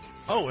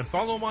 Oh, and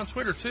follow them on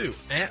Twitter too,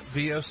 at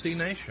VOC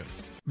Nation.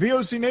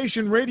 VOC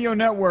Nation Radio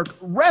Network,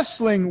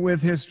 Wrestling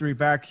with History,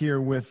 back here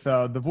with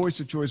the voice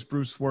of choice,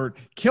 Bruce Wirt,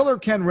 Killer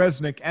Ken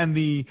Resnick, and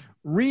the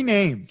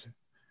renamed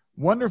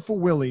Wonderful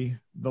Willie,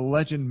 the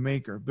Legend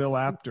Maker, Bill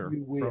Apter,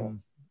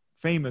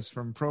 famous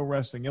from Pro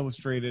Wrestling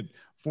Illustrated,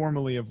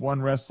 formerly of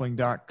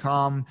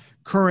OneWrestling.com,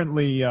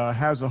 currently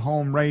has a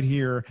home right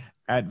here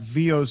at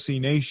VOC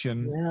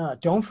Nation. Yeah,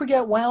 don't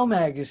forget WOW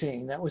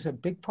Magazine. That was a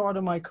big part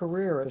of my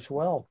career as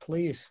well,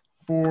 please.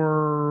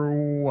 For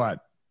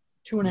what?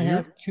 2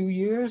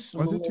 years.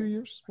 Was it 2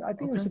 years? I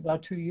think it was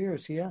about 2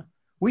 years, yeah.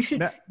 We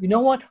should, you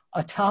know what?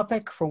 A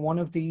topic for one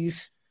of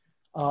these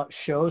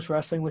shows,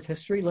 Wrestling with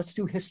History. Let's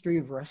do History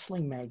of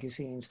Wrestling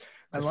magazines.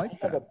 I like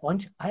that.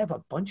 I have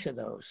a bunch of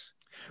those.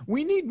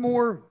 We need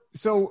more.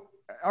 So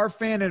our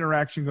fan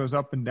interaction goes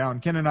up and down.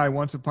 Ken and I,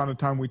 once upon a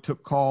time, we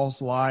took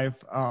calls live,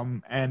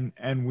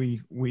 and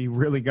we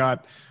really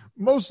got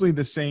mostly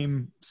the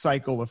same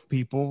cycle of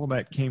people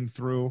that came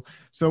through.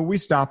 So we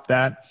stopped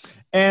that.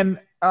 And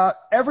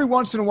every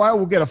once in a while,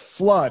 we'll get a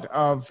flood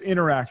of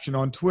interaction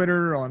on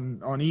Twitter,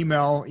 on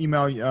email.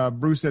 Email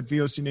Bruce at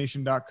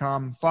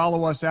VOCNation.com.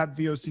 Follow us at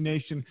VOC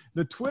Nation.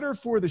 The Twitter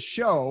for the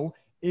show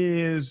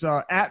is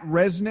at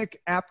Resnick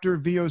Apter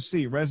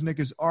VOC. Resnick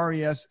is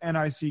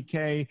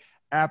RESNICK,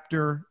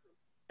 Apter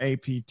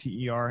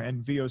APTER,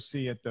 and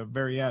VOC at the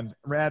very end.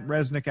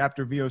 Resnick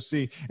Apter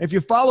VOC. If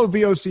you follow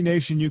VOC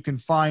Nation, you can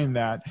find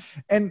that.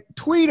 And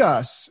tweet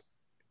us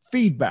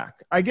feedback.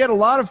 I get a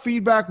lot of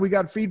feedback. We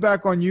got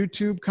feedback on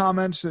YouTube,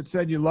 comments that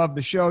said you love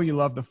the show, you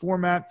love the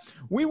format.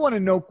 We want to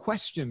know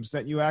questions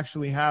that you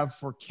actually have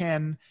for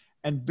Ken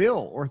and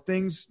Bill, or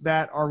things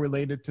that are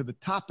related to the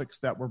topics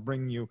that we're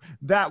bringing you.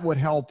 That would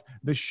help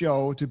the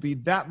show to be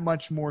that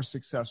much more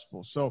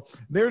successful. So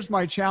there's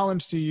my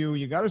challenge to you.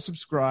 You got to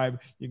subscribe.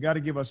 You got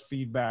to give us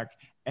feedback.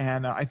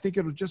 And I think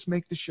it'll just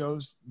make the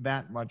shows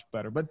that much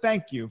better. But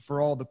thank you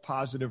for all the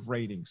positive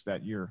ratings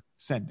that you're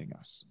sending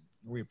us.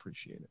 We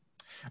appreciate it.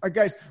 All right,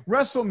 guys,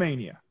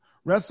 WrestleMania.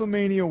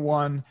 WrestleMania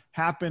 1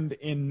 happened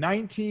in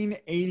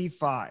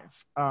 1985.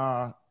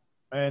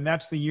 And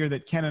that's the year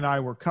that Ken and I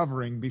were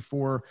covering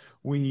before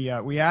we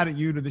added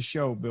you to the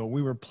show, Bill.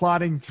 We were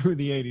plotting through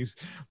the 80s.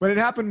 But it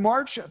happened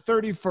March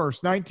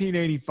 31st,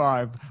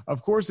 1985,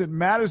 of course, at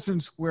Madison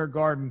Square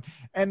Garden.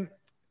 And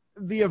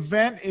the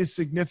event is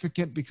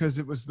significant because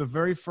it was the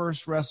very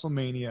first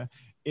WrestleMania.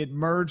 It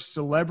merged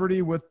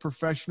celebrity with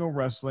professional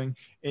wrestling.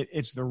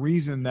 It's the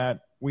reason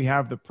that we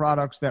have the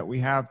products that we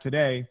have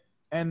today.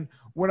 And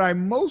what I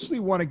mostly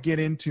want to get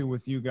into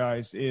with you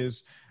guys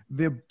is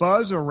the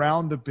buzz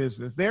around the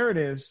business. There it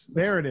is.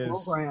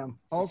 Program.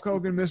 Hulk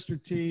Hogan,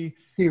 Mr. T.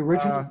 The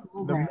original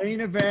the main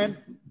event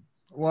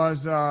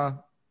was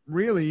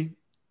really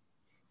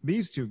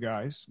these two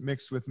guys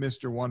mixed with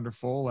Mr.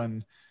 Wonderful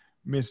and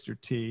Mr.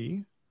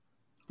 T.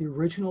 The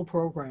original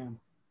program.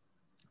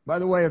 By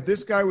the way, if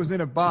this guy was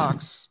in a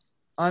box,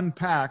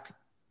 unpacked,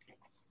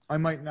 I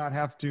might not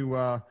have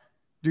to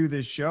do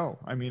this show.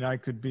 I mean, I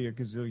could be a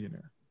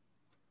gazillionaire.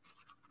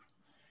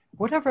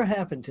 Whatever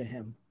happened to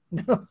him?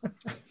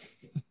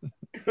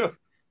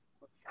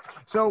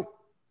 So,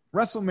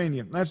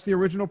 WrestleMania, that's the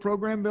original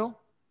program, Bill?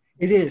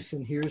 It is,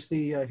 and here's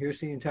the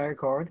entire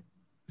card.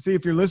 See,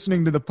 if you're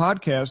listening to the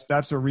podcast,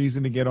 that's a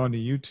reason to get onto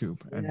YouTube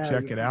and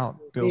check it out.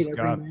 Bill's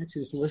got every match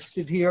is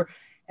listed here,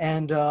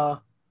 and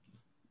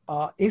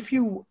if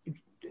you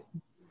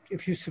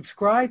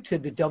subscribe to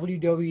the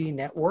WWE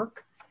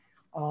Network,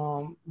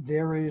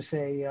 there is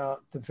the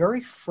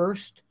very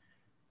first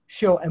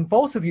show, and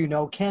both of you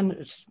know,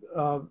 Ken,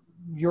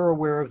 you're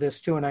aware of this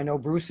too, and I know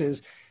Bruce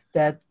is,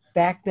 that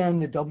back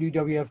then the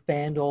WWF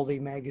banned all the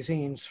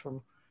magazines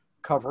from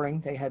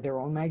covering. They had their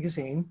own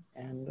magazine,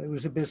 and it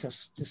was a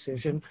business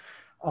decision.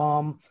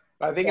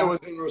 I think it was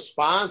in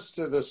response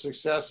to the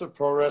success of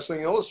Pro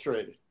Wrestling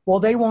Illustrated. Well,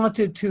 they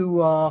wanted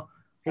to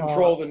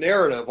control the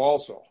narrative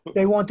also.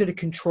 They wanted to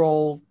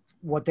control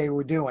what they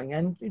were doing.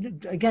 And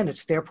again,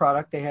 it's their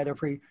product. They had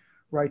every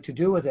right to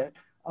do with it.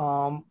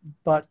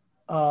 But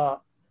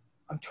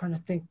I'm trying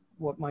to think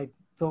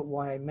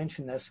why I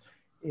mentioned this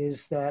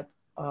is that.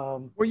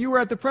 Well, you were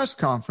at the press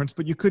conference,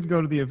 but you couldn't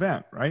go to the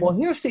event, right? Well,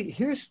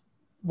 here's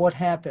what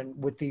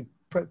happened with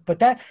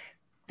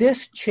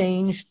this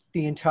changed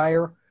the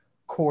entire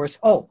course.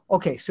 Oh,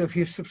 okay. So if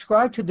you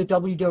subscribe to the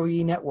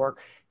WWE Network,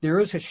 there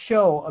is a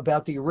show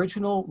about the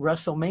original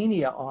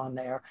WrestleMania on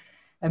there.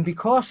 And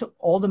because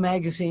all the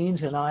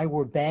magazines and I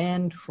were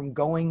banned from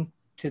going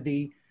to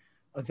the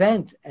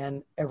event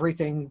and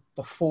everything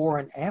before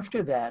and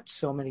after that,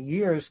 so many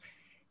years,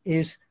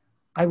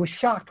 I was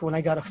shocked when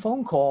I got a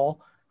phone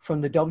call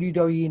from the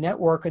WWE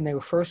Network, and they were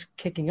first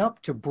kicking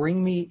up to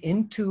bring me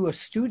into a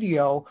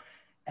studio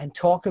and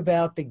talk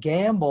about the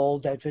gamble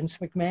that Vince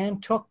McMahon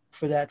took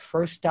for that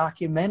first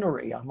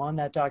documentary. I'm on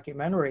that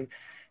documentary,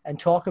 and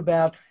talk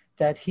about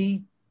that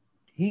he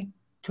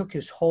took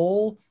his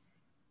whole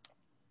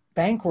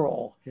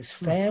bankroll, his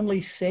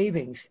family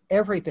savings,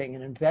 everything,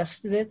 and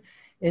invested it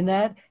in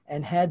that.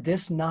 And had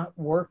this not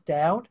worked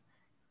out,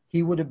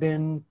 he would have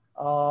been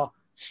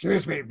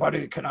excuse me,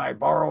 buddy, can I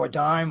borrow a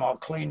dime? I'll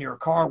clean your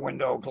car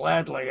window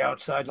gladly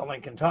outside the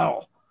Lincoln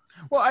Tunnel.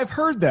 Well, I've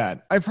heard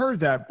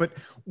that, but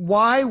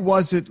why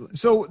was it?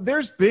 So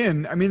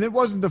it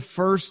wasn't the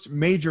first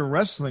major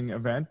wrestling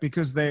event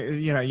because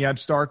you had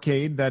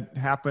Starrcade that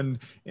happened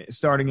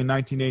starting in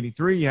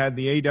 1983. You had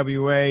the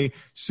AWA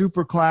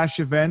Super Clash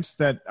events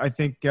that I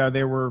think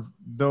they were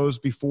those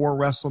before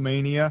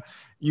WrestleMania.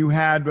 You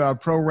had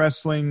pro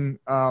wrestling.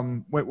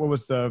 What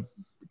was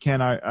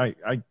Ken? I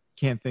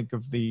can't think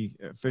of the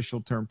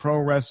official term. Pro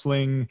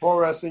Wrestling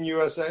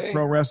USA.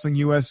 Pro Wrestling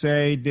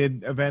USA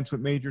did events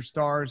with major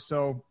stars.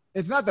 So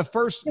it's not the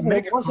first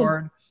mega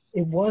card.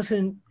 It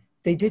wasn't.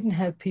 They didn't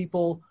have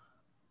people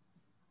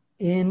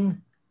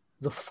in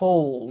the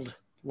fold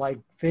like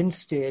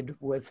Vince did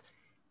with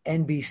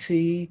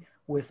NBC,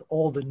 with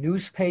all the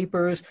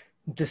newspapers,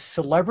 the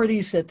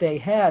celebrities that they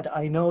had.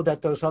 I know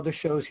that those other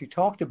shows you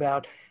talked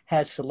about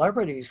had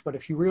celebrities, but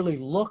if you really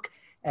look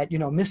at,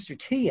 Mr.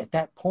 T at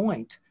that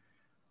point,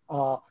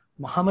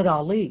 Muhammad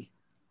Ali,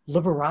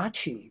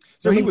 Liberace.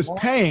 So he was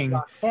paying.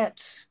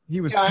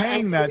 He was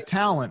paying that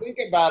talent. Think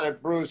about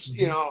it, Bruce.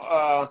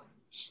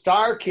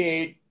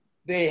 Starrcade,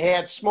 they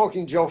had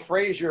Smoking Joe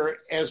Frazier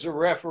as a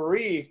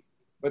referee,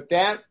 but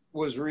that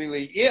was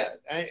really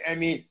it. I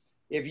mean,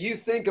 if you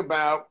think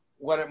about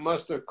what it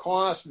must have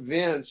cost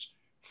Vince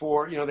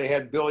for, they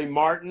had Billy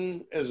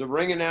Martin as a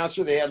ring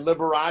announcer, they had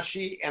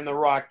Liberace and the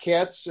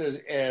Rockettes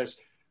as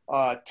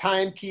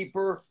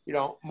timekeeper,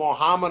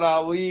 Muhammad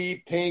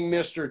Ali paying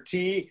Mr.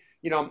 T,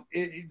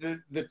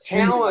 the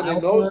talent in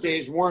those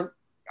days weren't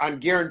on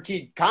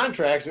guaranteed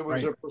contracts. It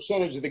was a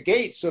percentage of the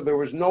gate. So there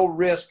was no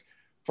risk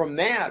from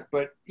that.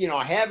 But,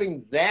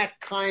 having that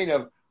kind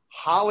of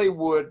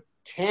Hollywood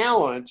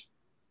talent,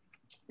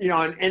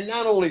 and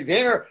not only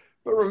there,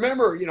 but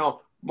remember,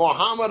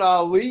 Muhammad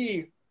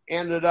Ali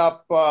ended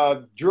up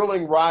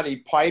drilling Roddy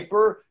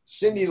Piper.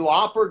 Cyndi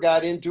Lauper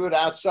got into it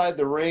outside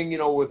the ring,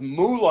 with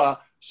Moolah.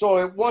 So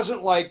it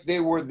wasn't like they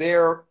were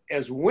there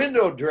as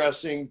window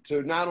dressing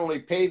to not only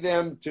pay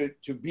them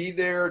to be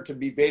there, to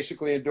be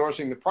basically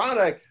endorsing the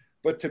product,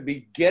 but to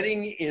be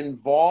getting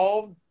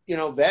involved.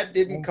 That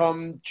didn't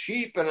come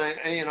cheap.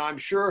 And I'm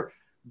sure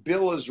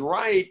Bill is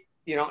right.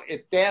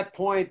 At that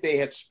point, they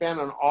had spent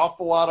an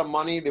awful lot of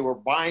money. They were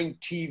buying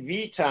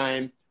TV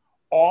time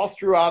all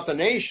throughout the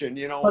nation.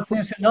 But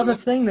there's another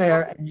thing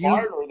there.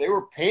 They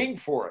were paying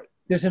for it.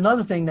 There's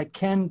another thing that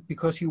Ken,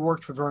 because he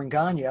worked for Verne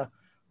Gagne,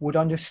 would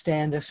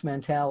understand this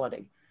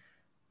mentality.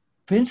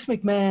 Vince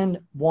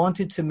McMahon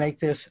wanted to make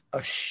this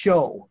a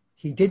show.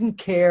 He didn't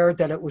care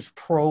that it was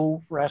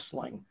pro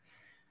wrestling.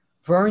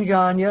 Verne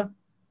Gagne,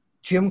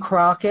 Jim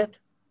Crockett,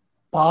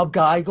 Bob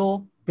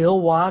Geigel, Bill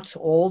Watts,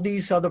 all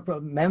these other,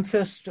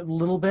 Memphis a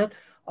little bit,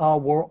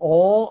 were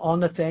all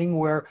on the thing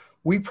where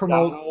we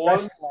promote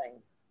wrestling.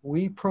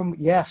 We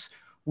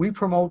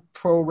promote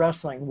pro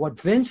wrestling. What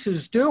Vince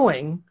is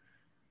doing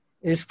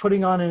is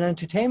putting on an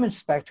entertainment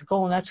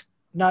spectacle, and that's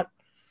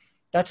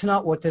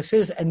not what this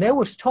is. And there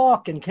was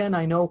talk, and Ken,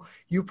 I know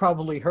you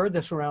probably heard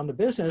this around the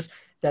business,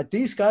 that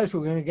these guys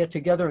were going to get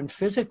together and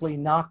physically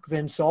knock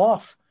Vince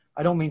off.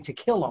 I don't mean to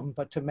kill him,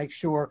 but to make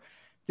sure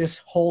this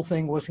whole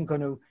thing wasn't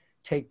going to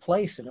take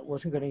place and it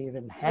wasn't going to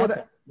even happen.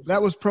 Well,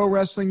 that was Pro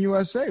Wrestling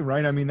USA,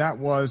 right? I mean, it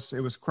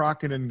was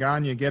Crockett and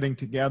Gagne getting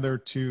together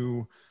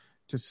to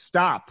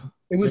stop.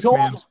 It was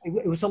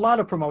a lot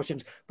of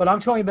promotions, but I'm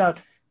talking about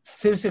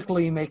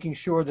physically making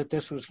sure that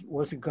this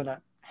wasn't going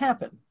to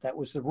happen. That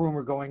was the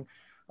rumor going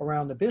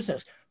around the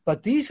business.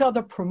 But these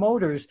other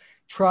promoters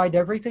tried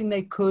everything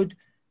they could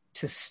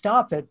to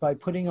stop it by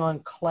putting on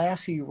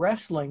classy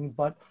wrestling.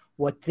 But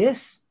what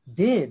this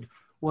did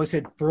was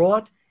it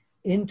brought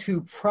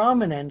into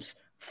prominence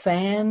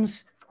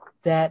fans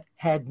that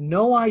had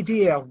no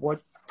idea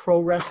what pro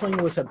wrestling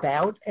was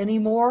about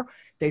anymore.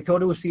 They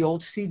thought it was the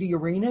old seedy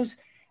arenas.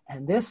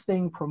 And this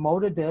thing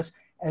promoted this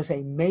as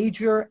a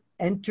major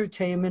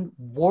entertainment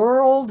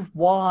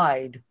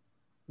worldwide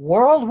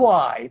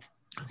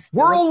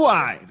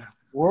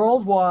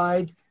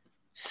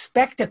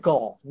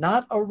spectacle,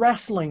 not a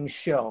wrestling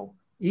show.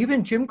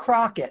 Even Jim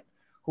Crockett,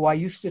 who I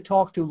used to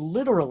talk to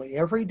literally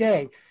every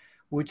day,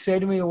 would say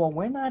to me, well,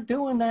 we're not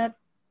doing that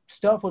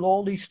stuff with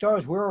all these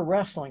stars. We're a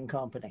wrestling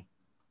company.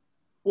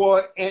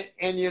 Well, and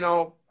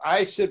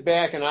I sit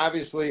back and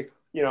obviously,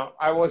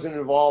 I wasn't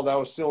involved. I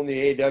was still in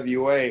the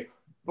AWA.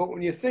 But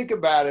when you think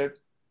about it,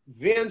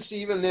 Vince,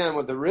 even then,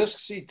 with the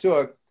risks he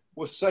took,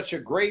 was such a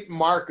great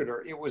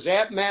marketer. It was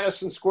at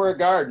Madison Square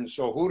Garden.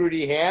 So who did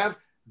he have?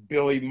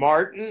 Billy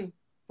Martin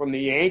from the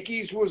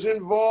Yankees was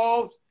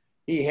involved.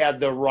 He had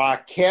the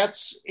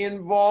Rockettes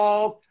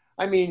involved.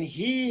 I mean,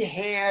 he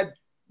had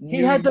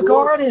the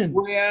Garden.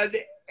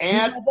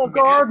 At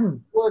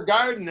Garden. Square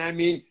Garden. I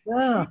mean,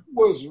 He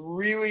was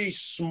really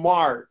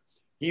smart.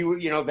 He,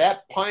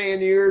 that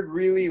pioneered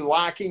really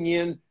locking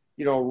in,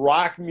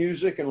 rock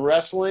music and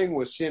wrestling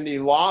with Cyndi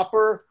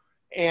Lauper.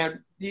 And,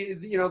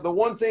 the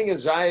one thing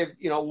is I,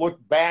 look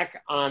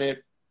back on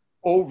it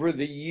over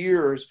the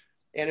years.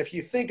 And if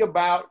you think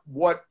about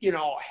what,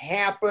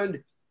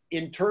 happened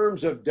in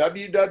terms of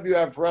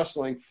WWF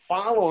wrestling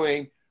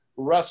following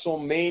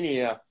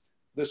WrestleMania,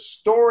 the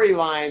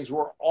storylines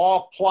were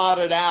all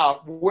plotted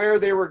out where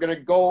they were going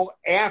to go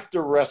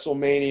after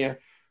WrestleMania.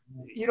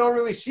 You don't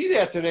really see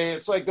that today.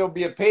 It's like there'll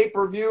be a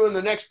pay-per-view, and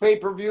the next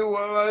pay-per-view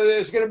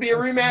there's going to be a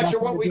rematch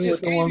of what we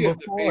just gave you at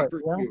the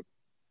pay-per-view.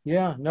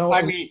 Yeah, no.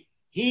 I mean,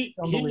 he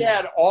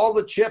had all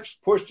the chips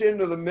pushed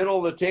into the middle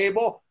of the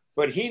table,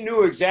 but he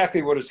knew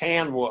exactly what his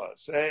hand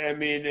was. I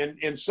mean,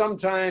 and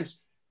sometimes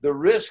the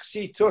risks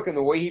he took and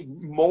the way he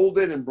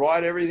molded and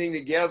brought everything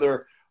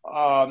together,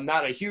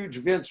 not a huge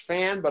Vince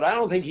fan, but I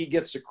don't think he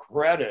gets the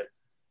credit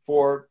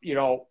for,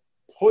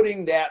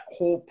 putting that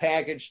whole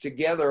package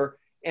together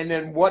and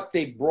then what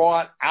they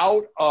brought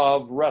out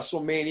of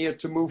WrestleMania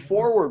to move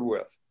forward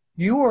with.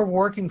 You were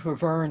working for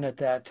Verne at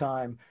that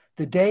time.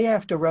 The day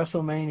after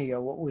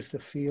WrestleMania, what was the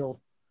feel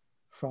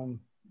from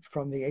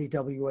the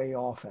AWA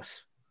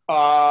office?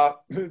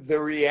 The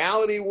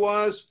reality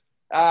was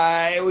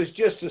it was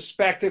just a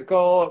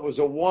spectacle. It was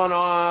a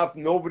one-off.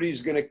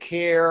 Nobody's going to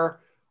care.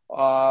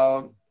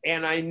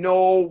 And I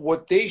know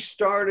what they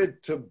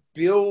started to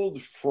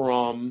build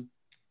from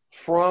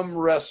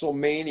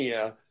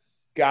WrestleMania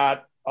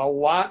got a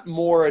lot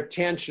more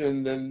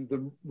attention than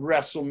the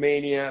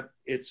WrestleMania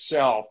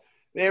itself.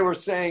 They were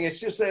saying it's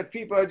just that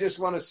people just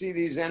want to see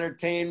these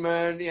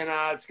entertainment,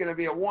 it's going to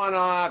be a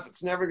one-off.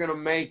 It's never going to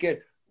make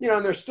it,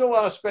 and there's still a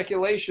lot of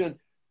speculation.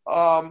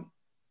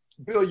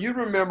 Bill, you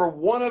remember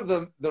one of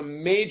the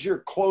major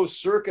closed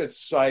circuit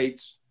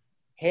sites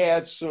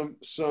had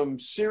some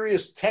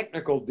serious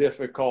technical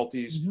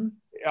difficulties. Mm-hmm.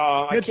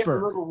 I can't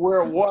remember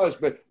where it was,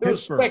 but there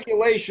was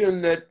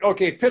speculation that,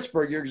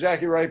 Pittsburgh, you're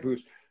exactly right,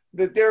 Bruce,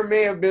 that there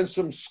may have been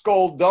some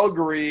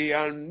skullduggery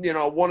on,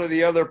 one of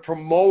the other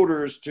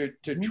promoters to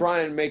try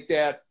and make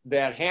that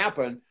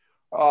happen.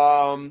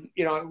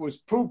 It was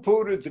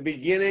poo-pooed at the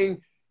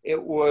beginning.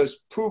 It was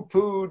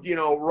poo-pooed,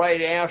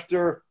 right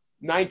after.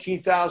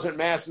 19,000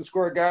 Madison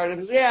Square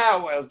Garden. Yeah,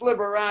 it was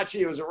Liberace,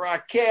 it was the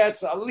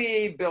Rockettes,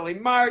 Ali, Billy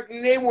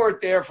Martin. They weren't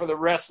there for the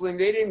wrestling.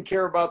 They didn't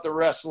care about the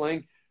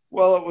wrestling.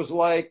 Well, it was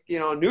like,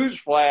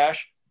 newsflash.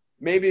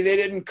 Maybe they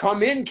didn't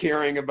come in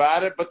caring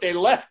about it, but they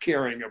left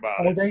caring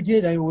about it. Oh, they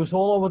did. And it was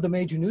all over the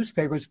major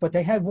newspapers. But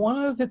they had one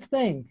other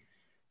thing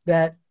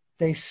that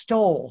they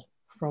stole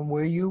from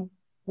where you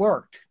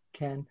worked,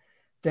 Ken.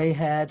 They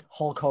had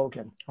Hulk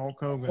Hogan. Hulk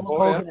Hogan.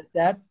 Hulk Hogan at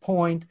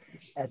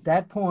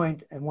that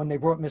point, and when they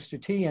brought Mr.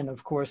 T in,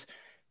 of course,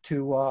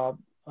 to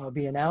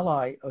be an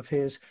ally of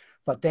his,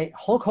 but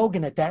Hulk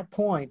Hogan at that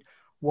point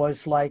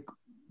was like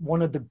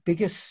one of the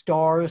biggest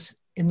stars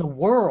in the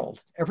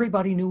world.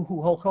 Everybody knew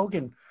who Hulk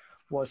Hogan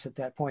was at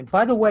that point.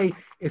 By the way,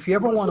 if you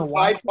ever want to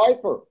watch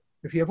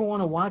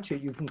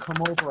it, you can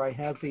come over. I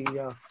have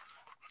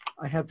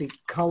the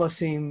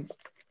Coliseum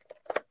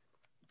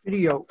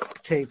video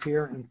tape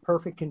here in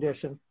perfect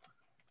condition.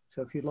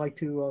 So if you'd like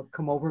to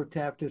come over to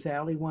Tafters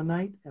Alley one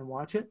night and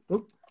watch it.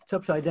 Oops, it's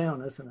upside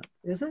down, isn't it?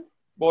 Is it?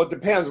 Well, it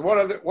depends.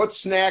 What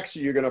snacks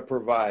are you going to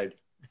provide?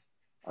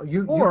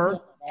 You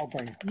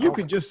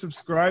could just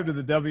subscribe to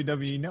the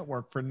WWE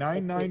Network for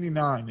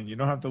 $9.99, and you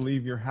don't have to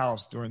leave your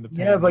house during the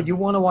pandemic. Yeah, but you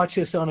want to watch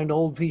this on an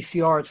old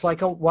VCR. It's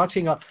like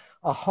watching a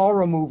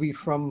horror movie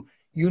from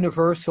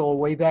Universal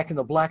way back in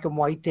the black and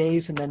white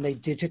days, and then they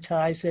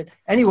digitized it.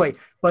 Anyway,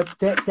 but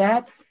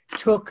that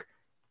took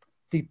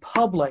the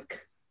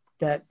public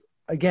that,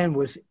 again,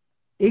 was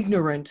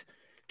ignorant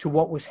to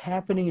what was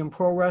happening in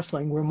pro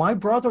wrestling, where my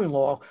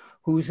brother-in-law,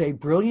 who's a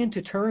brilliant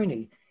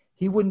attorney,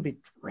 he wouldn't be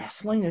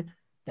wrestling it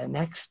the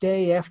next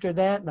day after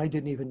that, and I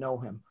didn't even know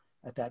him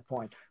at that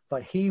point.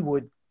 But he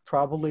would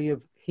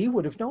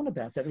have known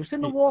about that. It was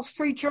in the Wall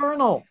Street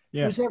Journal.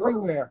 Yeah. It was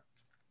everywhere.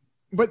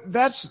 But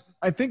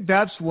I think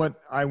that's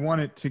what I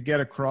wanted to get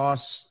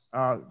across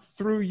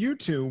through you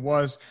two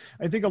was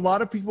I think a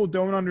lot of people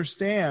don't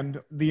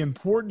understand the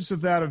importance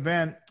of that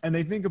event, and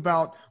they think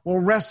about,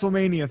 well,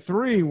 WrestleMania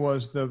 3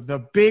 was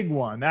the big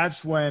one.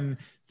 That's when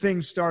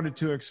things started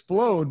to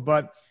explode,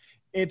 but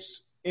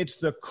it's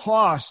the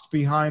cost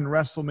behind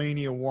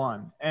WrestleMania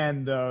 1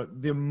 and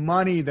the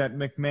money that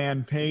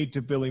McMahon paid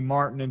to Billy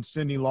Martin and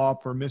Cyndi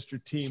Lauper,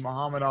 Mr. T,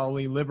 Muhammad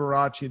Ali,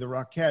 Liberace, the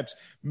Rockettes,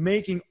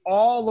 making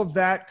all of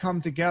that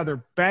come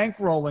together,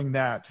 bankrolling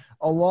that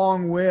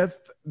along with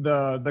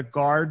the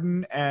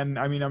Garden. And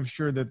I mean, I'm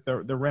sure that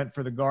the rent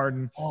for the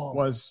Garden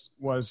was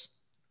it was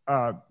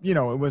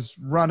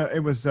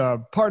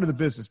part of the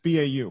business,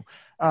 BAU.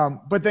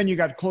 But then you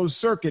got closed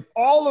circuit.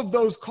 All of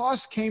those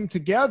costs came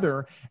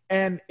together.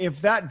 And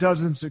if that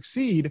doesn't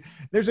succeed,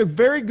 there's a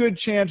very good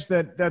chance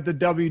that the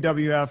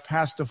WWF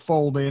has to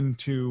fold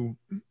into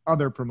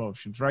other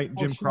promotions, right?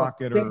 Jim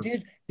Crockett. They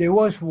did. There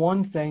was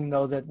one thing,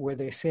 though, where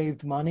they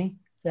saved money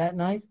that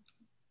night.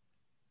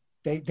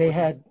 They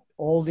had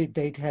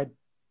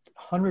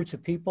hundreds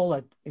of people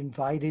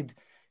invited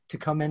to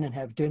come in and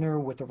have dinner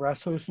with the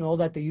wrestlers and all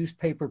that. They used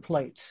paper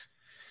plates.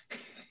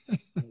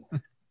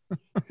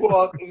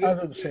 Well,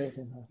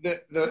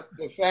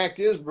 the fact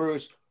is,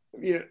 Bruce,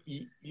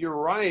 you're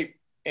right.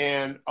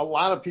 And a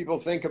lot of people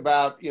think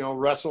about,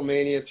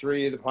 WrestleMania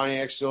 3, the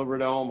Pontiac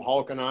Silverdome,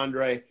 Hulk and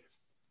Andre.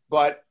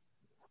 But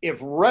if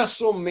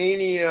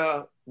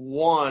WrestleMania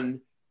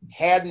 1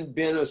 hadn't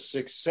been a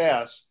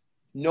success,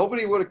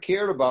 nobody would have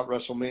cared about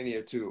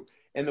WrestleMania 2.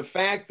 And the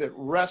fact that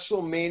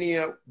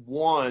WrestleMania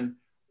 1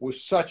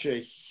 was such a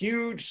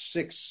huge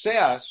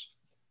success,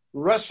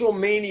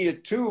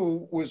 WrestleMania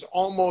 2 was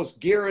almost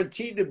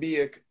guaranteed to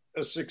be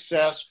a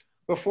success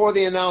before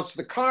they announced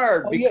the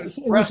card. Because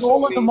it was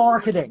all in the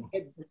marketing.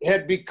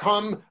 Had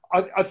become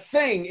a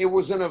thing. It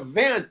was an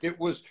event. It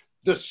was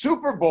the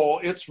Super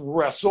Bowl. It's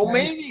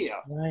WrestleMania.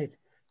 Right.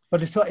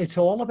 But it's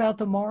all about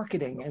the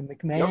marketing. And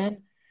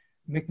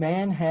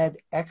McMahon had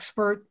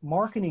expert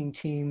marketing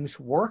teams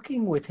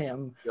working with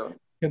him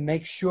to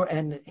make sure,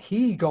 and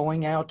he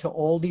going out to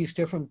all these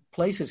different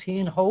places. He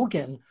and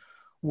Hogan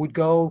would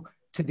go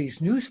to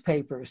these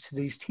newspapers, to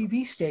these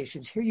TV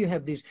stations. Here you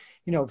have these,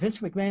 Vince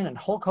McMahon and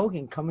Hulk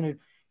Hogan coming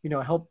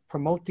to, help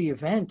promote the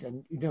event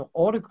and,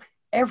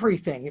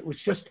 everything. It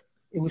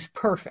was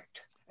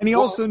perfect. And he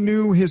also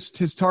knew his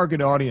target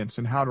audience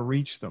and how to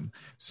reach them.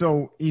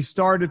 So he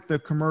started the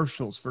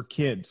commercials for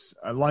kids,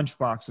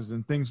 lunchboxes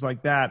and things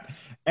like that.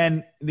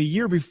 And the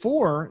year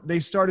before, they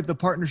started the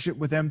partnership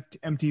with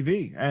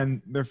MTV.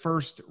 And their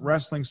first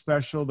wrestling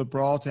special, The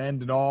Brawl to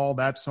End It All,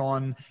 that's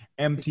on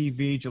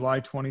MTV, July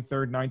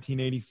 23rd,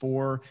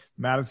 1984,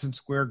 Madison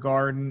Square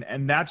Garden.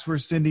 And that's where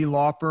Cyndi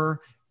Lauper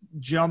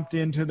jumped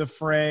into the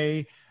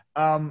fray.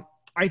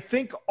 I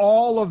think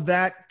all of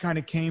that kind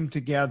of came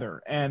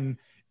together. And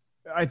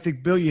I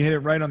think, Bill, you hit it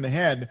right on the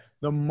head.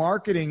 The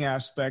marketing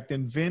aspect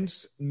and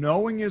Vince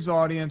knowing his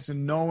audience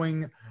and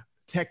knowing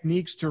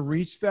techniques to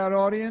reach that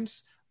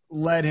audience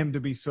led him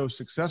to be so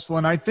successful.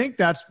 And I think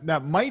that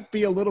might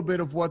be a little bit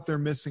of what they're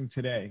missing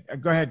today.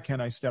 Go ahead, Ken.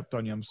 I stepped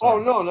on you. I'm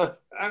sorry. Oh, no.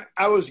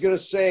 I was going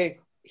to say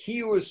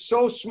he was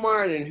so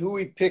smart in who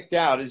he picked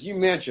out. As you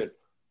mentioned,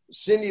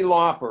 Cyndi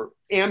Lauper,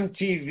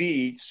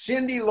 MTV.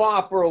 Cyndi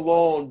Lauper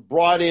alone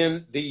brought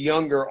in the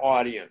younger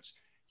audience.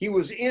 He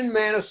was in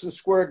Madison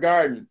Square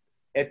Garden.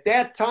 At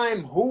that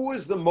time, who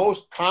was the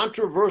most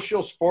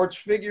controversial sports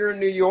figure in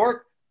New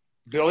York?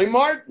 Billy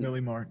Martin.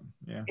 Billy Martin,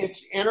 yeah.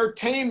 It's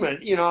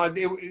entertainment. You know,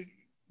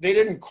 they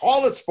didn't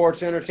call it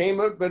sports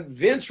entertainment, but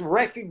Vince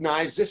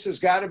recognized this has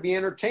got to be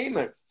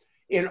entertainment.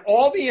 In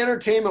all the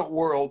entertainment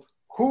world,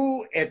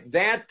 who at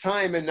that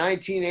time in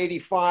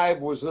 1985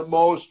 was the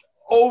most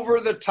over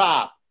the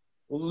top?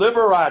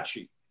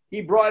 Liberace.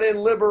 He brought in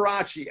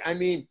Liberace. I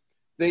mean,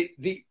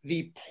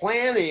 the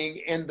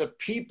planning and the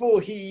people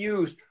he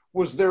used.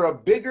 Was there a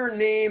bigger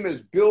name,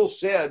 as Bill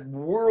said,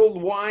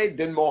 worldwide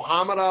than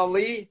Muhammad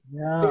Ali?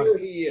 Yeah. There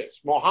he is.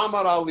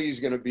 Muhammad Ali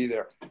is going to be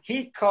there.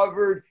 He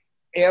covered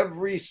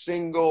every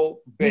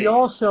single base.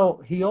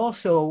 He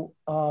also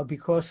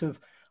because of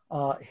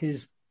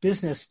his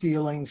business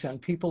dealings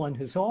and people in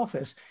his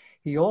office,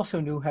 he also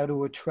knew how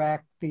to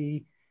attract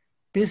the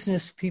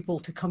business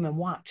people to come and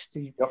watch,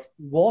 the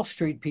Wall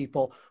Street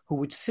people who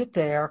would sit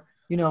there,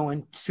 you know,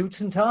 in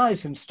suits and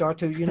ties and start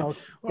to, you know,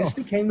 this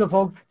became the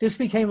Vogue. This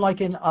became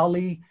like an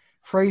Ali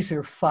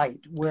Fraser fight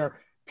where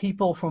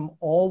people from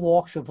all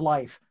walks of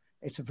life,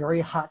 it's a very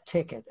hot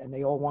ticket and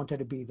they all wanted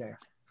to be there.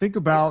 Think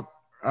about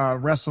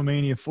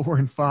WrestleMania 4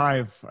 and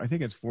 5. I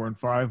think it's 4 and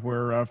 5,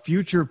 where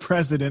future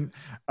president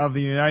of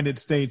the United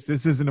States,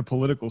 this isn't a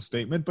political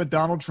statement, but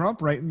Donald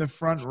Trump right in the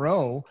front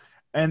row.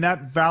 And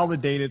that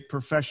validated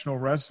professional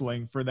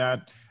wrestling for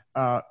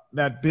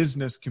that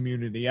business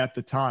community at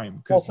the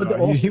time, because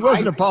he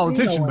wasn't a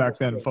politician back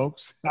then,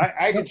 folks.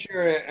 I could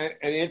share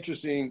an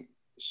interesting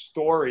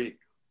story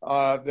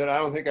that I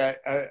don't think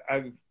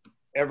I've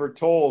ever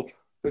told,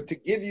 but to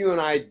give you an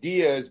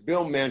idea, as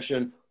Bill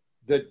mentioned,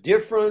 the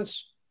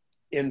difference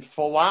in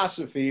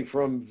philosophy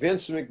from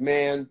Vince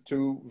McMahon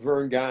to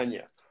Verne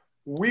Gagne.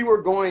 We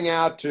were going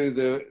out to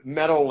the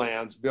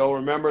Meadowlands, Bill.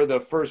 Remember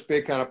the first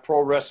big kind of Pro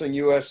Wrestling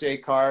USA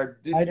card?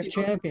 Night of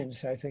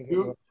Champions, I think.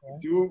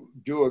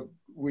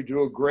 We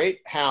do a great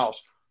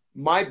house.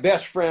 My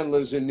best friend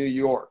lives in New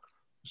York.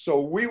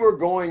 So we were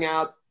going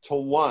out to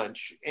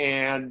lunch,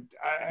 and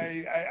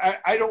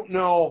I don't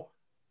know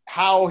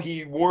how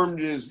he wormed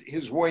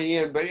his way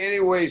in. But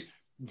anyways,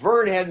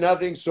 Verne had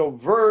nothing. So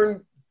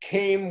Verne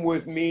came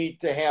with me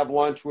to have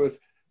lunch with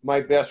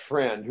my best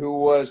friend, who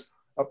was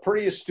a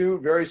pretty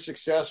astute, very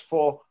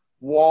successful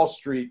Wall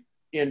Street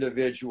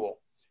individual.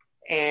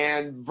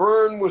 And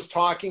Verne was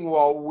talking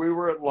while we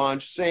were at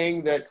lunch,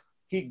 saying that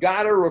he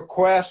got a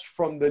request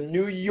from the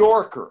New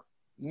Yorker.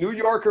 New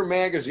Yorker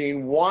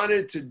magazine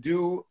wanted to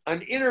do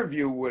an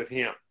interview with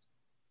him.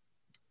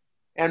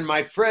 And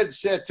my friend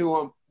said to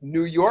him,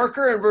 New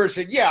Yorker? And Verne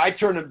said, yeah, I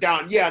turned him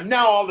down. Yeah,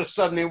 now all of a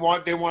sudden they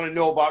want to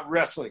know about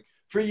wrestling.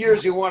 For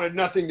years he wanted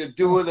nothing to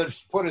do with it,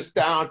 put us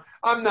down.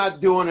 I'm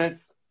not doing it.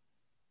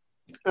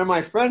 And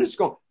my friend is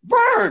going,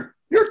 Verne,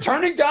 you're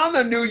turning down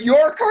the New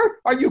Yorker?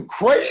 Are you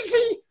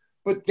crazy?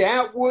 But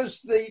that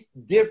was the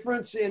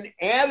difference in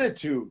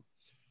attitude.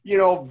 You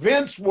know,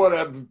 Vince would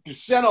have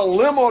sent a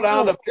limo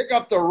down to pick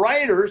up the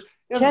writers.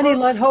 Kenny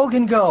let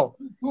Hogan go.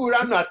 Dude,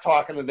 I'm not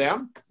talking to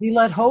them. He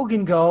let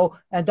Hogan go,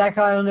 and that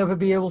guy will never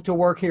be able to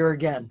work here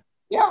again.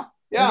 Yeah.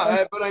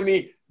 But I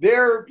mean,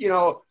 they're, you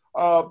know,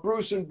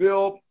 Bruce and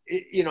Bill,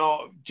 you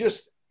know,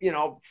 just, you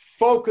know,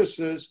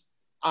 focuses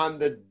on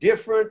the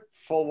different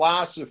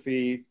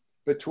philosophy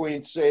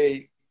between,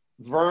 say,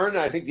 Verne.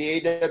 I think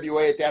the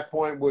AWA at that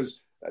point was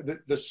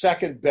the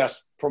second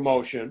best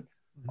promotion.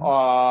 You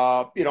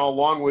know,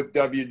 along with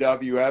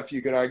WWF,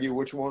 you could argue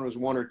which one was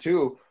one or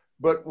two.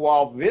 But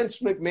while Vince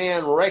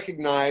McMahon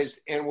recognized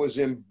and was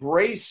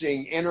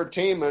embracing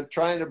entertainment,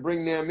 trying to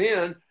bring them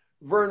in,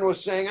 Verne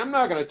was saying, I'm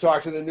not going to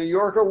talk to the New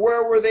Yorker.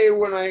 Where were they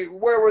when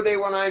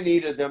I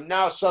needed them?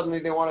 Now suddenly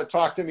they want to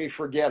talk to me.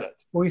 Forget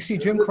it. Well, you see,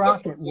 Jim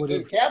Crockett would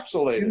have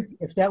encapsulated.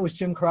 If that was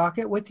Jim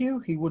Crockett with you,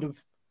 he would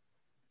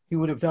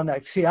have done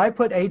that. See, I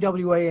put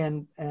AWA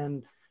and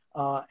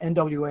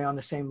NWA on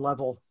the same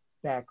level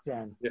back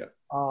then. Yeah.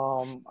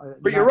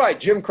 But you're right.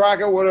 Jim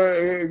Crockett would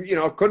have, you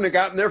know, couldn't have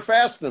gotten there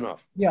fast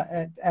enough.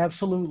 Yeah,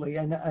 absolutely.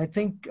 And I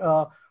think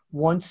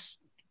once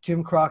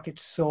Jim Crockett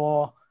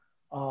saw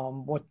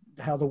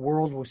how the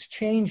world was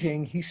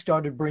changing, he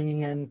started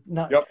bringing in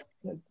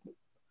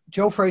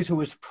Joe Frazier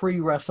was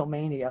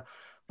pre-WrestleMania,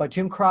 but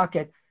Jim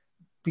Crockett,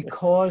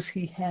 because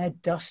he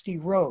had Dusty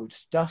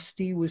Rhodes,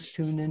 Dusty was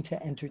tuned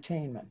into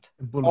entertainment.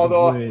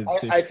 Although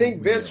I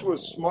think Vince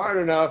was smart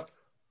enough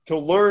to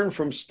learn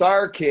from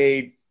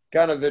Starrcade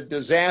kind of the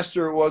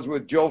disaster it was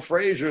with Joe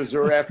Frazier as a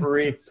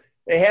referee.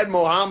 They had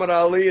Muhammad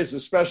Ali as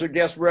a special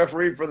guest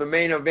referee for the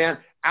main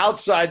event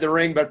outside the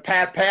ring, but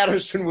Pat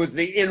Patterson was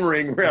the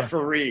in-ring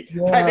referee.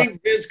 Yeah. I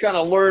think Vince kind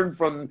of learned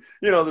from,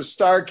 you know, the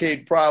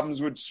Starrcade problems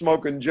with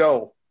Smokin'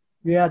 Joe.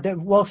 Yeah,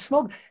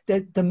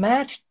 the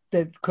match,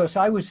 because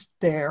I was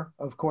there,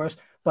 of course,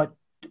 but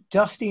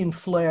Dusty and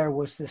Flair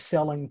was the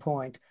selling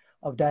point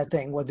of that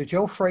thing. Whether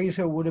Joe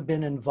Frazier would have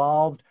been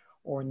involved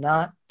or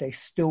not, they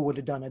still would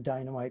have done a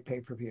Dynamite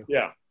pay-per-view.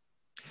 Yeah.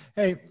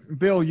 Hey,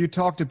 Bill, you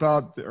talked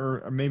about,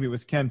 or maybe it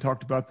was Ken,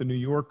 talked about the New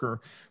Yorker.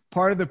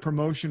 Part of the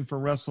promotion for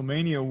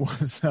WrestleMania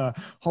was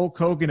Hulk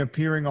Hogan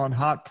appearing on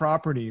Hot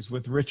Properties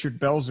with Richard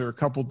Belzer a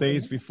couple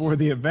days before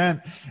the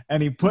event,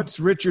 and he puts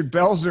Richard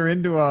Belzer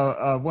into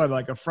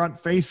a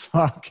front face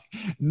lock,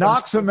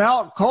 knocks him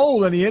out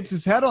cold, and he hits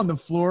his head on the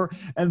floor,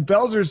 and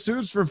Belzer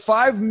sues for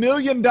 $5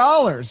 million.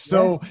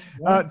 So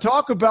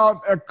talk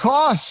about a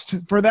cost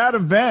for that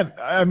event.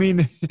 I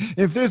mean,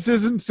 if this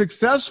isn't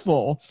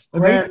successful,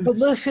 great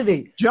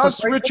publicity.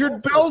 Just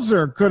Richard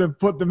Belzer could have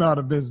put them out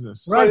of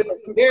business. Right.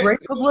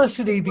 Great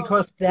publicity,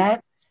 because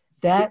that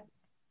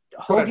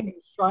Hogan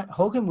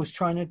was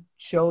trying to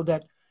show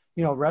that,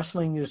 you know,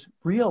 wrestling is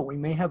real. We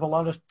may have a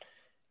lot of.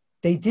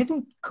 They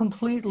didn't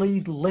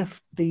completely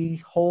lift the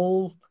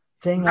whole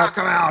thing. Knock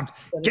him out.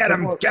 Get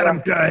him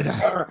good.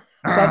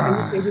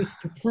 But it was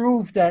to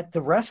prove that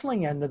the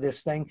wrestling end of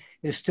this thing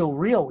is still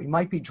real. We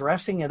might be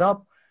dressing it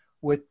up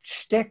with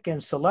shtick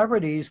and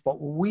celebrities,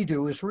 but what we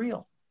do is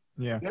real.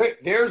 Yeah.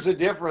 There's a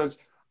difference.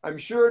 I'm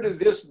sure to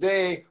this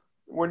day,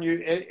 when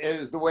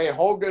as the way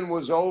Hogan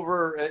was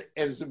over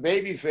as the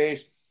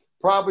babyface,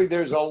 probably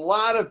there's a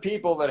lot of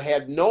people that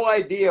had no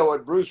idea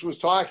what Bruce was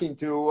talking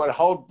to, what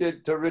Hulk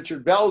did to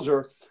Richard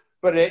Belzer.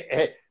 But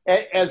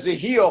as a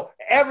heel,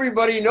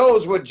 everybody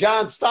knows what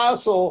John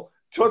Stossel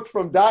took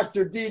from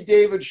Dr. D.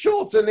 David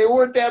Schultz, and they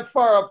weren't that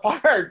far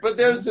apart, but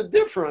there's a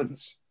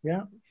difference.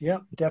 Yeah,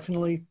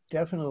 definitely.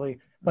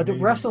 But the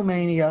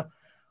WrestleMania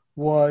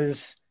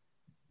was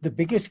the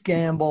biggest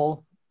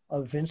gamble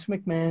of Vince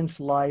McMahon's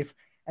life.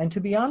 And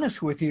to be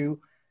honest with you,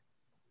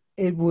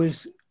 it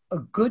was a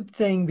good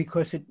thing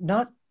because it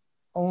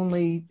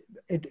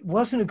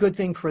wasn't a good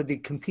thing for the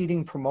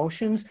competing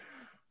promotions,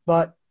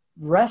 but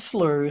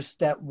wrestlers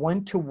that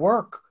went to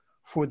work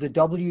for the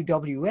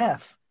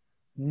WWF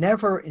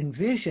never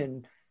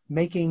envisioned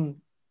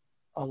making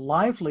a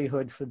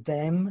livelihood for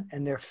them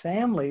and their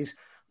families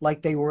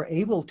like they were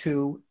able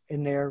to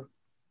in their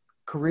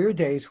career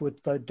days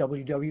with the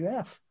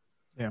WWF.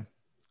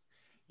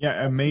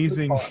 Yeah,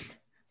 amazing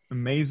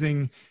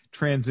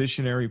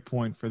transitionary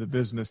point for the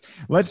business.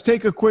 Let's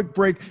take a quick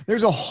break.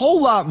 There's a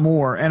whole lot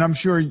more, and I'm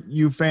sure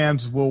you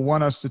fans will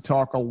want us to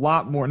talk a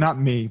lot more, not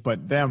me,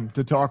 but them,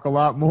 to talk a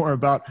lot more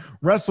about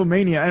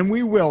WrestleMania, and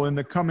we will in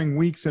the coming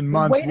weeks and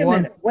months.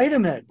 Wait a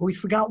minute. We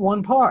forgot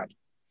one part.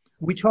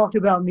 We talked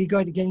about me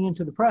getting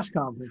into the press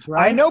conference,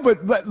 right? I know,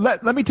 but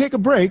let me take a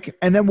break,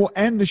 and then we'll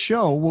end the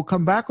show. We'll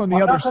come back on the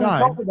other side. I'm not going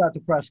to talk about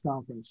the press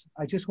conference.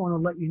 I just want to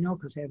let you know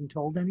because I haven't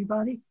told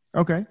anybody.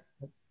 Okay.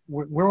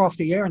 We're off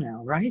the air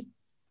now, right?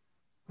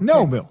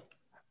 No, Bill.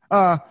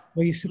 Well,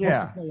 you're supposed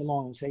to play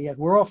along and say,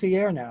 we're off the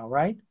air now,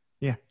 right?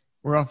 Yeah,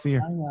 we're off the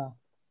air. I know.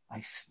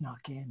 I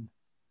snuck in.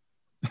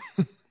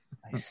 I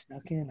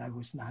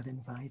was not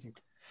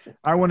invited.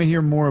 I want to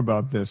hear more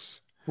about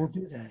this. We'll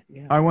do that,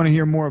 yeah. I want to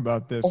hear more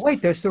about this. Oh,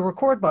 wait, the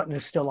record button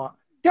is still on.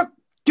 Yep,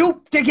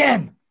 duped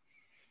again.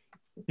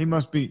 He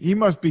must be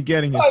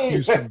getting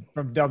his cues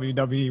from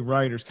WWE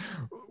writers.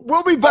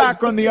 We'll be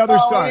back on the other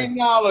side.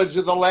 Knowledge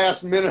of the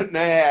last minute and a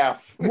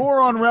half.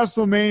 More on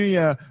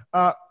WrestleMania.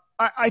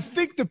 I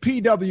think the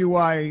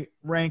PWI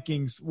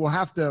rankings we'll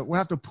have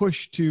to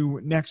push to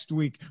next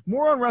week.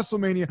 More on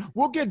WrestleMania.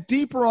 We'll get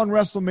deeper on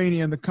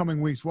WrestleMania in the coming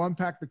weeks. We'll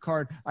unpack the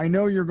card. I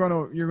know you're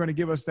gonna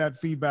give us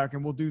that feedback,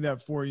 and we'll do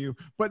that for you.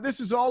 But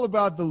this is all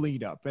about the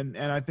lead up, and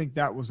I think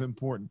that was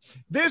important.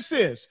 This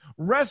is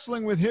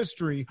Wrestling with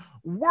History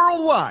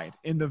worldwide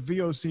in the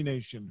VOC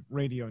Nation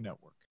Radio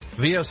Network.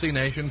 VOC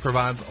Nation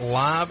provides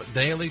live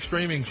daily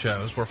streaming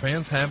shows where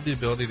fans have the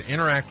ability to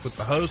interact with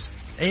the hosts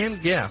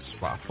and guests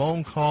by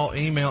phone call,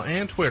 email,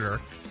 and Twitter.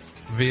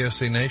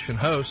 VOC Nation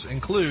hosts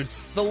include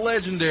the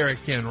legendary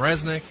Ken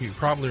Resnick, who you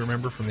probably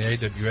remember from the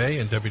AWA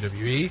and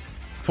WWE,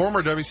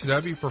 former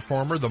WCW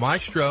performer The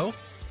Maestro,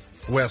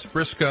 Wes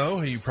Briscoe,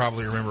 who you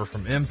probably remember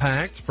from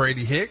Impact,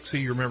 Brady Hicks, who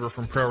you remember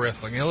from Pro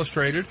Wrestling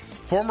Illustrated,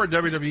 former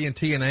WWE and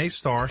TNA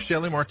star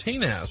Shelly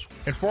Martinez,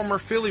 and former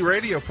Philly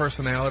radio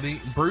personality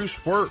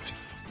Bruce Wirt.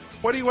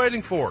 What are you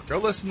waiting for? Go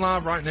listen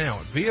live right now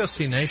at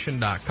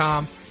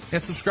VOCNation.com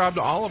and subscribe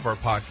to all of our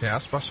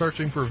podcasts by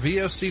searching for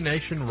VOC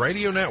Nation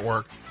Radio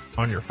Network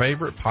on your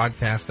favorite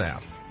podcast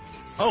app.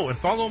 Oh, and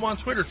follow them on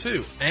Twitter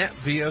too, at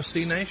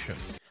VOC Nation.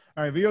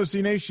 All right,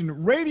 VOC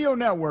Nation Radio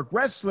Network,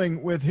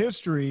 Wrestling with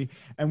History,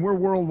 and we're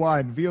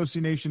worldwide,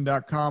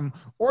 VOCNation.com,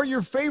 or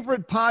your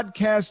favorite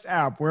podcast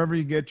app, wherever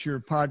you get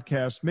your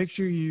podcasts. Make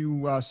sure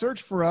you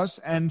search for us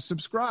and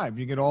subscribe.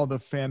 You get all the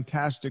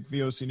fantastic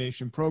VOC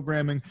Nation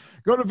programming.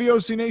 Go to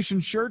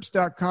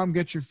VOCNationShirts.com,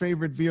 get your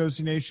favorite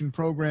VOC Nation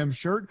program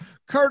shirt,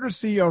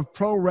 courtesy of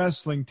Pro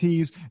Wrestling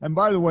Tees. And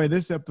by the way,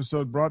 this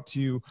episode brought to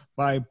you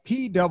by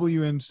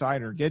PW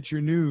Insider. Get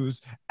your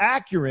news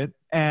accurate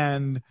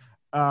and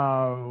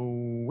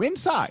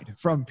inside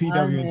from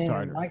PW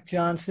Insider. Mike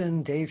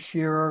Johnson, Dave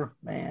Shearer,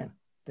 man,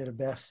 they're the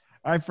best.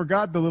 I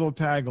forgot the little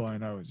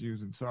tagline I was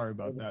using. Sorry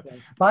about that.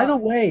 By the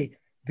way,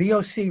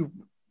 VOC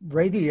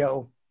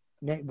Radio,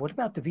 what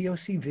about the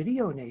VOC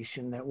Video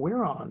Nation that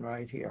we're on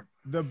right here?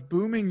 The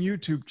booming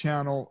YouTube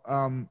channel.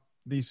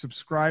 The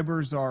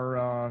subscribers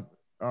are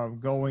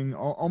going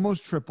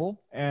almost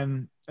triple.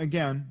 And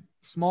again,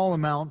 small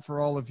amount for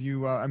all of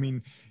you.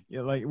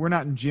 Like we're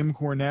not in Jim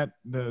Cornette,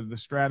 the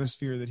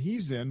stratosphere that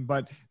he's in,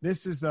 but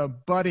this is a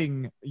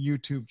budding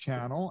YouTube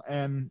channel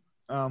and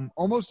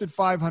almost at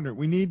 500.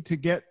 We need to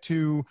get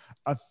to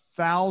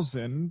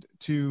 1,000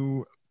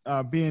 to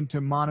be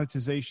into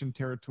monetization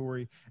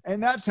territory.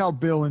 And that's how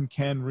Bill and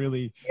Ken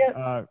really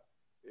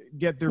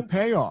get their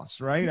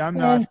payoffs, right? I'm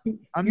not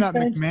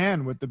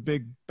McMahon with the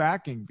big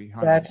backing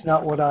behind That's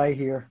not what I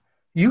hear.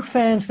 You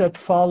fans that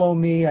follow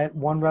me at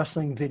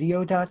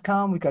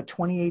OneWrestlingVideo.com, we've got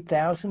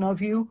 28,000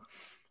 of you.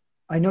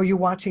 I know you're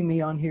watching me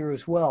on here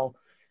as well.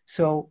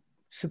 So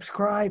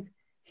subscribe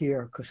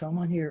here because I'm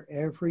on here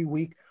every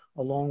week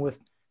along with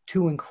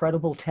two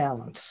incredible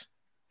talents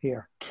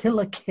here.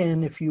 Killer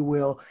Ken, if you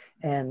will,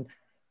 and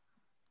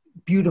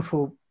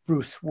beautiful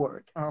Bruce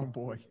Ward. Oh,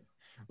 boy.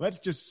 Let's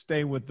just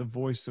stay with the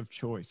voice of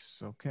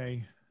choice,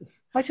 okay?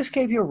 I just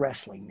gave you a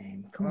wrestling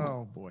name. Come on.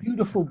 Oh, boy.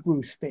 Beautiful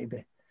Bruce,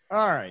 baby.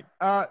 All right.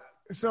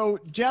 So,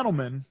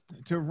 gentlemen,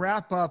 to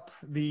wrap up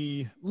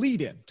the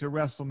lead-in to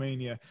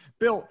WrestleMania,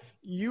 Bill,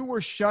 you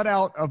were shut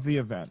out of the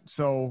event.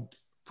 So,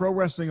 Pro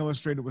Wrestling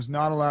Illustrated was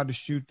not allowed to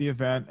shoot the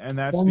event, and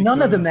that's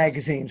none of the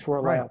magazines were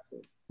allowed.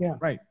 Right. Yeah.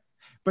 Right.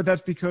 But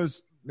that's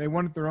because they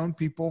wanted their own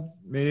people.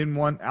 They didn't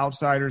want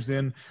outsiders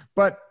in.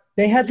 But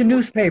they had the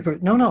newspaper.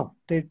 No.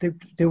 They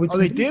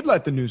did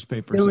let the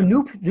newspapers There were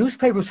in.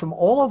 newspapers from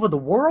all over the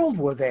world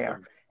were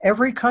there.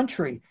 Every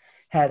country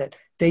had it.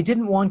 They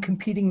didn't want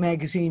competing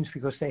magazines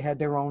because they had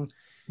their own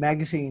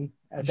magazine.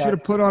 You should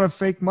have put on a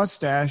fake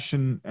mustache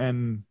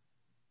and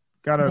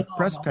got a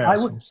press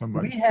pass from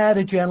somebody. We had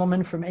a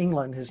gentleman from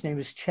England. His name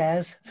is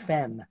Chaz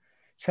Fenn.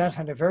 Chaz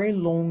had a very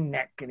long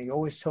neck, and he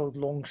always told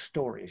long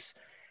stories.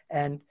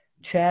 And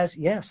Chaz,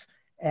 yes.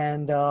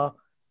 And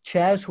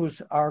Chaz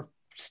was our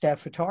staff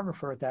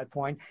photographer at that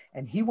point,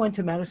 and he went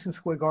to Madison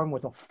Square Garden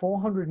with a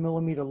 400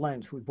 millimeter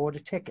lens. We bought a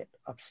ticket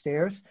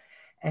upstairs,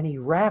 and he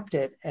wrapped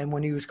it. And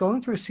when he was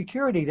going through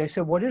security, they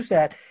said, "What is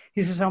that?"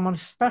 He says, "I'm on a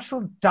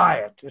special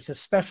diet. It's a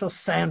special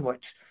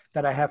sandwich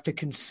that I have to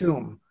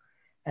consume."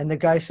 And the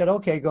guy said,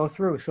 "Okay, go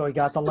through." So he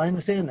got the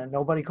lens in, and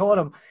nobody caught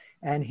him,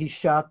 and he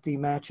shot the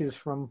matches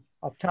from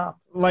up top.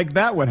 Like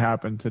that would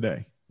happen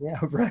today. Yeah,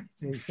 right.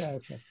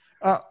 Exactly.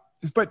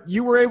 But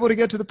you were able to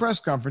get to the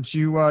press conference.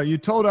 You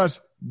told us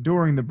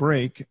during the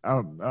break,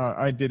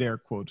 I did air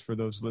quotes for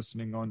those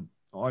listening on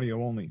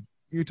audio only.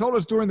 You told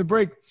us during the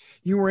break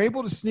you were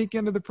able to sneak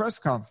into the press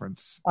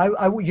conference.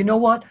 You know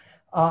what?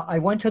 I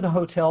went to the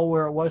hotel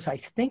where it was. I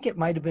think it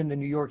might have been the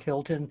New York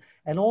Hilton,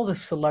 and all the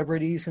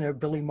celebrities and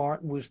Billy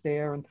Martin was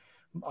there, and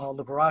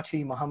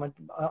Liberace, Muhammad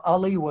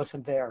Ali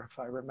wasn't there, if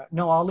I remember.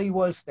 No, Ali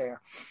was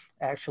there,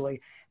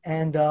 actually,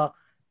 and there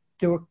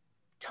were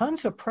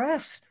tons of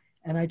press,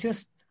 and I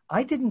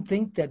didn't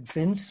think that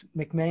Vince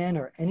McMahon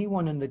or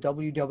anyone in the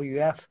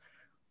WWF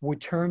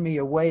would turn me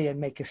away and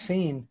make a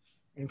scene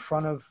in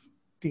front of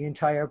the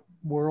entire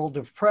world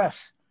of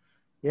press.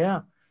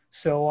 Yeah.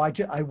 So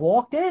I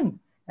walked in,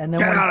 and then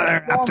get out of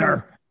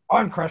there,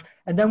 after.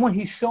 And then when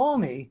he saw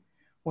me,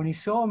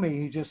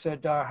 he just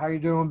said, "How you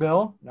doing,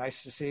 Bill?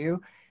 Nice to see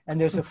you." And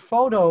there's a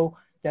photo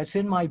that's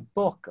in my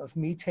book of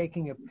me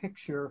taking a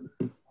picture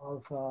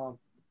of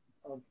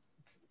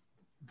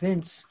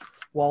Vince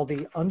while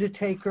the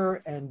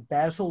Undertaker and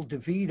Basil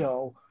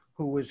DeVito,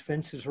 who was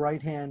Vince's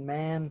right-hand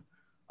man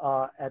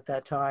at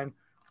that time,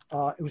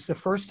 it was the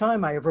first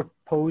time I ever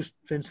posed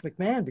Vince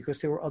McMahon because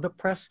there were other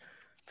press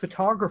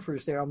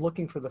photographers there. I'm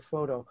looking for the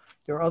photo.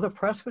 There are other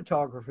press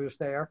photographers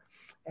there,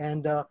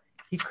 and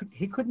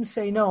he couldn't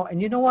say no.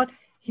 And you know what?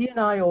 He and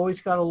I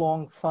always got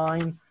along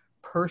fine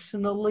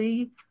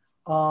personally.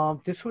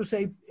 It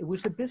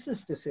was a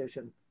business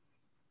decision.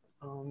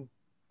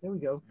 There we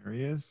go. There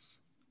he is.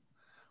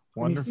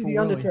 Wonderful. You see the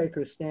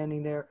Undertaker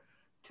standing there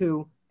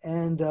too,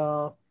 and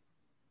it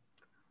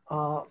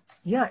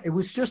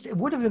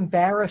would have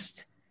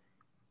embarrassed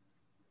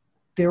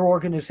their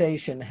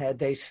organization had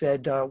they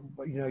said,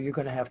 you're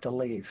going to have to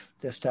leave,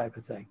 this type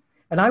of thing.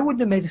 And I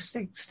wouldn't have made a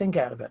stink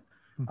out of it.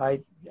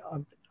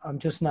 I'm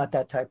just not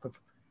that type of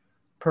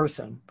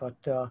person. But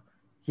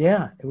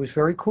it was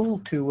very cool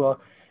to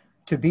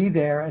be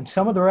there. And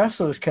some of the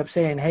wrestlers kept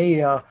saying, "Hey,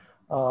 you're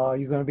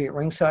going to be at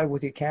ringside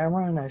with your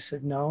camera?" And I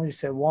said, "No." He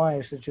said, "Why?"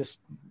 I said, "Just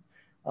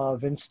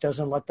Vince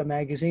doesn't let the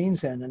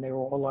magazines in." And they were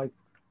all like,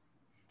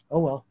 "Oh,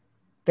 well."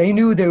 They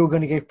knew they were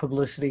going to get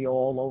publicity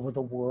all over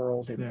the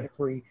world in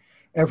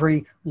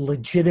every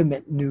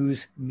legitimate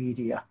news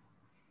media.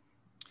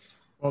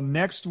 Well,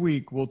 next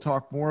week we'll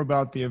talk more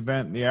about the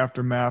event and the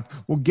aftermath.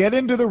 We'll get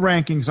into the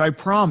rankings. I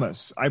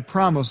promise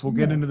we'll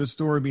get into the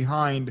story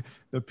behind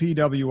the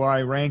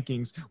PWI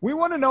rankings. We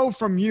want to know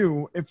from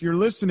you, if you're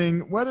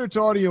listening, whether it's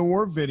audio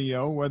or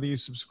video, whether you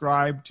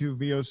subscribe to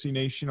VOC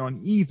Nation on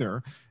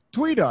either.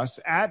 Tweet us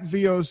at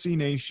VOC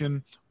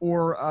Nation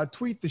or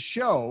tweet the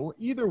show.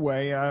 Either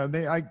way,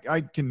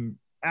 I can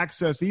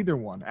access either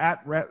one,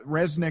 at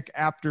Resnick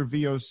after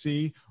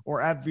VOC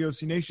or at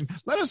VOC Nation.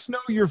 Let us know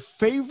your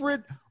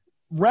favorite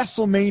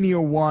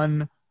WrestleMania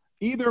 1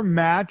 either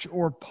match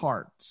or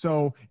part.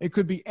 So it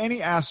could be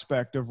any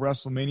aspect of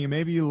WrestleMania.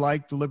 Maybe you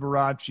liked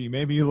Liberace.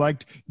 Maybe you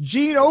liked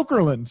Gene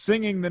Okerlund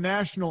singing the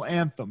national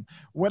anthem.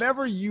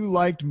 Whatever you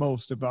liked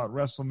most about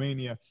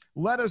WrestleMania,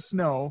 let us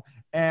know,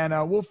 and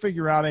we'll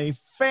figure out a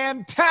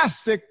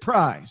fantastic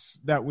prize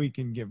that we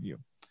can give you.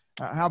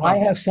 How about I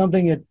have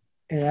something in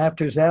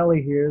Apter's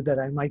Alley here that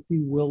I might be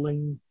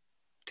willing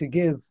to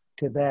give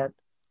to that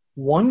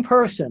one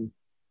person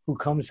who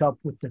comes up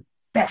with the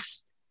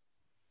best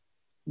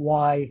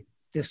why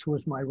this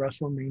was my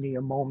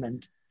WrestleMania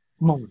moment.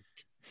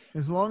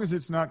 As long as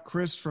it's not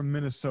Chris from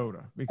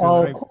Minnesota.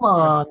 Because come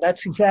on.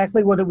 That's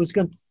exactly what it was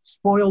going to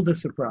spoil the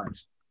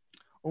surprise.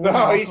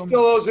 No, he still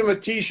owes him a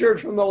T-shirt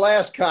from the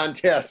last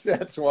contest.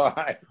 That's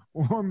why.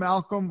 Or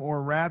Malcolm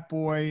or Rat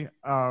Boy.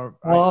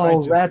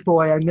 Rat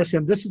Boy, I miss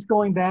him. This is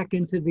going back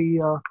into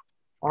the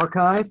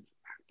archive.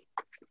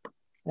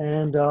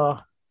 And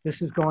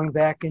this is going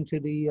back into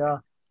the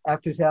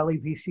Apter's Alley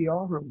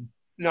VCR room.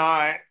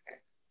 No,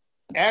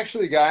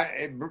 actually,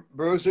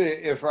 Bruce,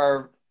 if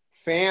our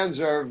fans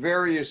are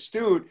very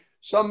astute,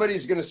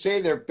 somebody's going to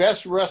say their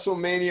best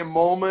WrestleMania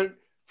moment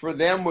for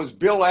them was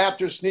Bill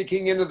Apter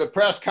sneaking into the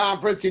press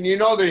conference, and you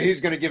know that he's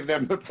going to give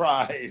them the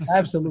prize.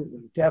 Absolutely,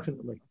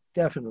 definitely.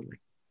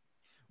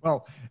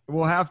 Well,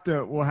 we'll have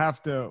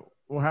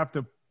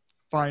to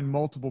find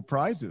multiple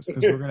prizes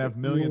because we're going to have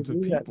millions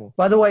of people.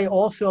 By the way,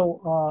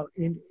 also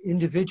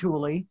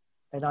individually,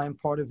 and I'm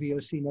part of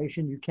VOC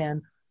Nation, you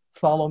can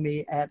follow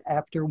me at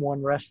Apter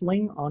One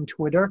Wrestling on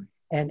Twitter,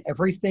 and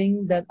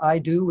everything that I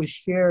do is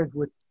shared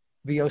with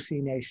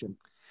VOC Nation.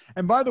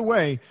 And by the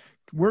way,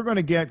 we're going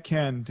to get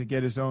Ken to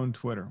get his own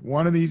Twitter.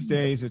 One of these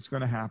days, it's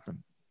going to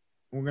happen.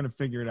 We're going to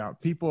figure it out.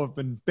 People have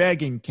been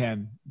begging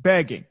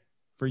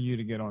for you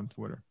to get on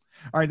Twitter.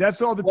 All right,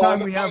 that's all the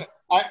time we have.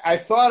 I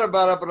thought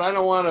about it, but I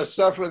don't want to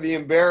suffer the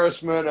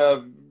embarrassment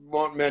of,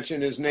 won't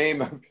mention his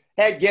name,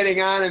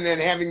 getting on and then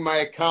having my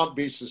account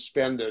be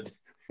suspended.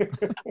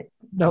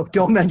 No,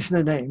 don't mention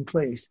the name,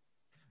 please.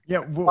 Yeah,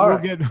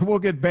 we'll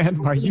get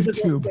banned by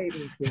YouTube.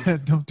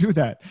 Don't do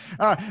that.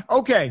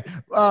 Okay.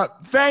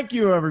 Thank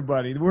you,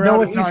 everybody. We're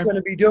out of time. He's going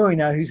to be doing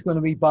now. He's going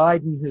to be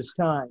biding his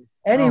time.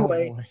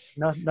 Anyway,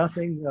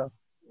 nothing.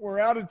 We're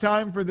out of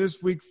time for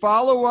this week.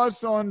 Follow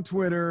us on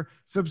Twitter.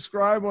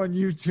 Subscribe on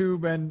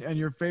YouTube and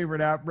your favorite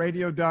app,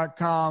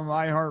 radio.com,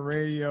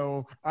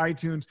 iHeartRadio,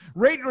 iTunes.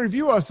 Rate and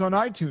review us on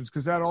iTunes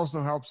because that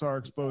also helps our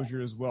exposure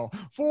as well.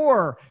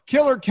 For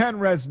Killer Ken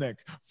Resnick,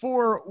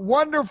 for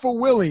Wonderful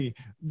Willie,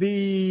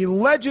 the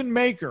legend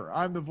maker,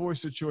 I'm the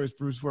voice of choice,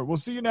 Bruce Ware. We'll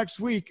see you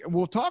next week, and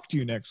we'll talk to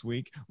you next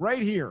week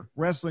right here,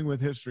 Wrestling with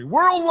History,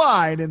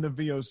 worldwide in the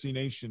VOC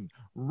Nation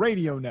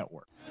Radio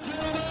Network.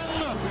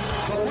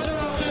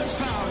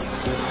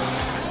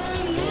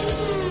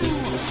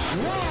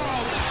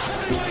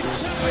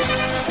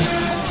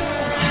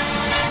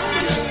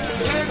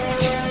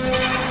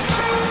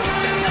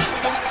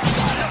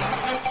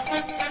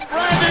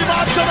 Randy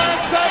Macho Man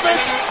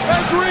Savage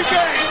has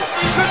regained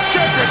the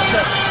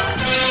championship.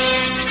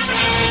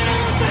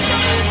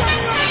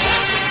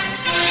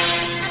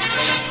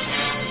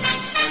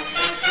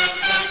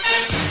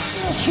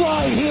 This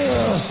right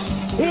here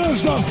is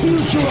the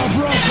future of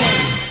wrestling.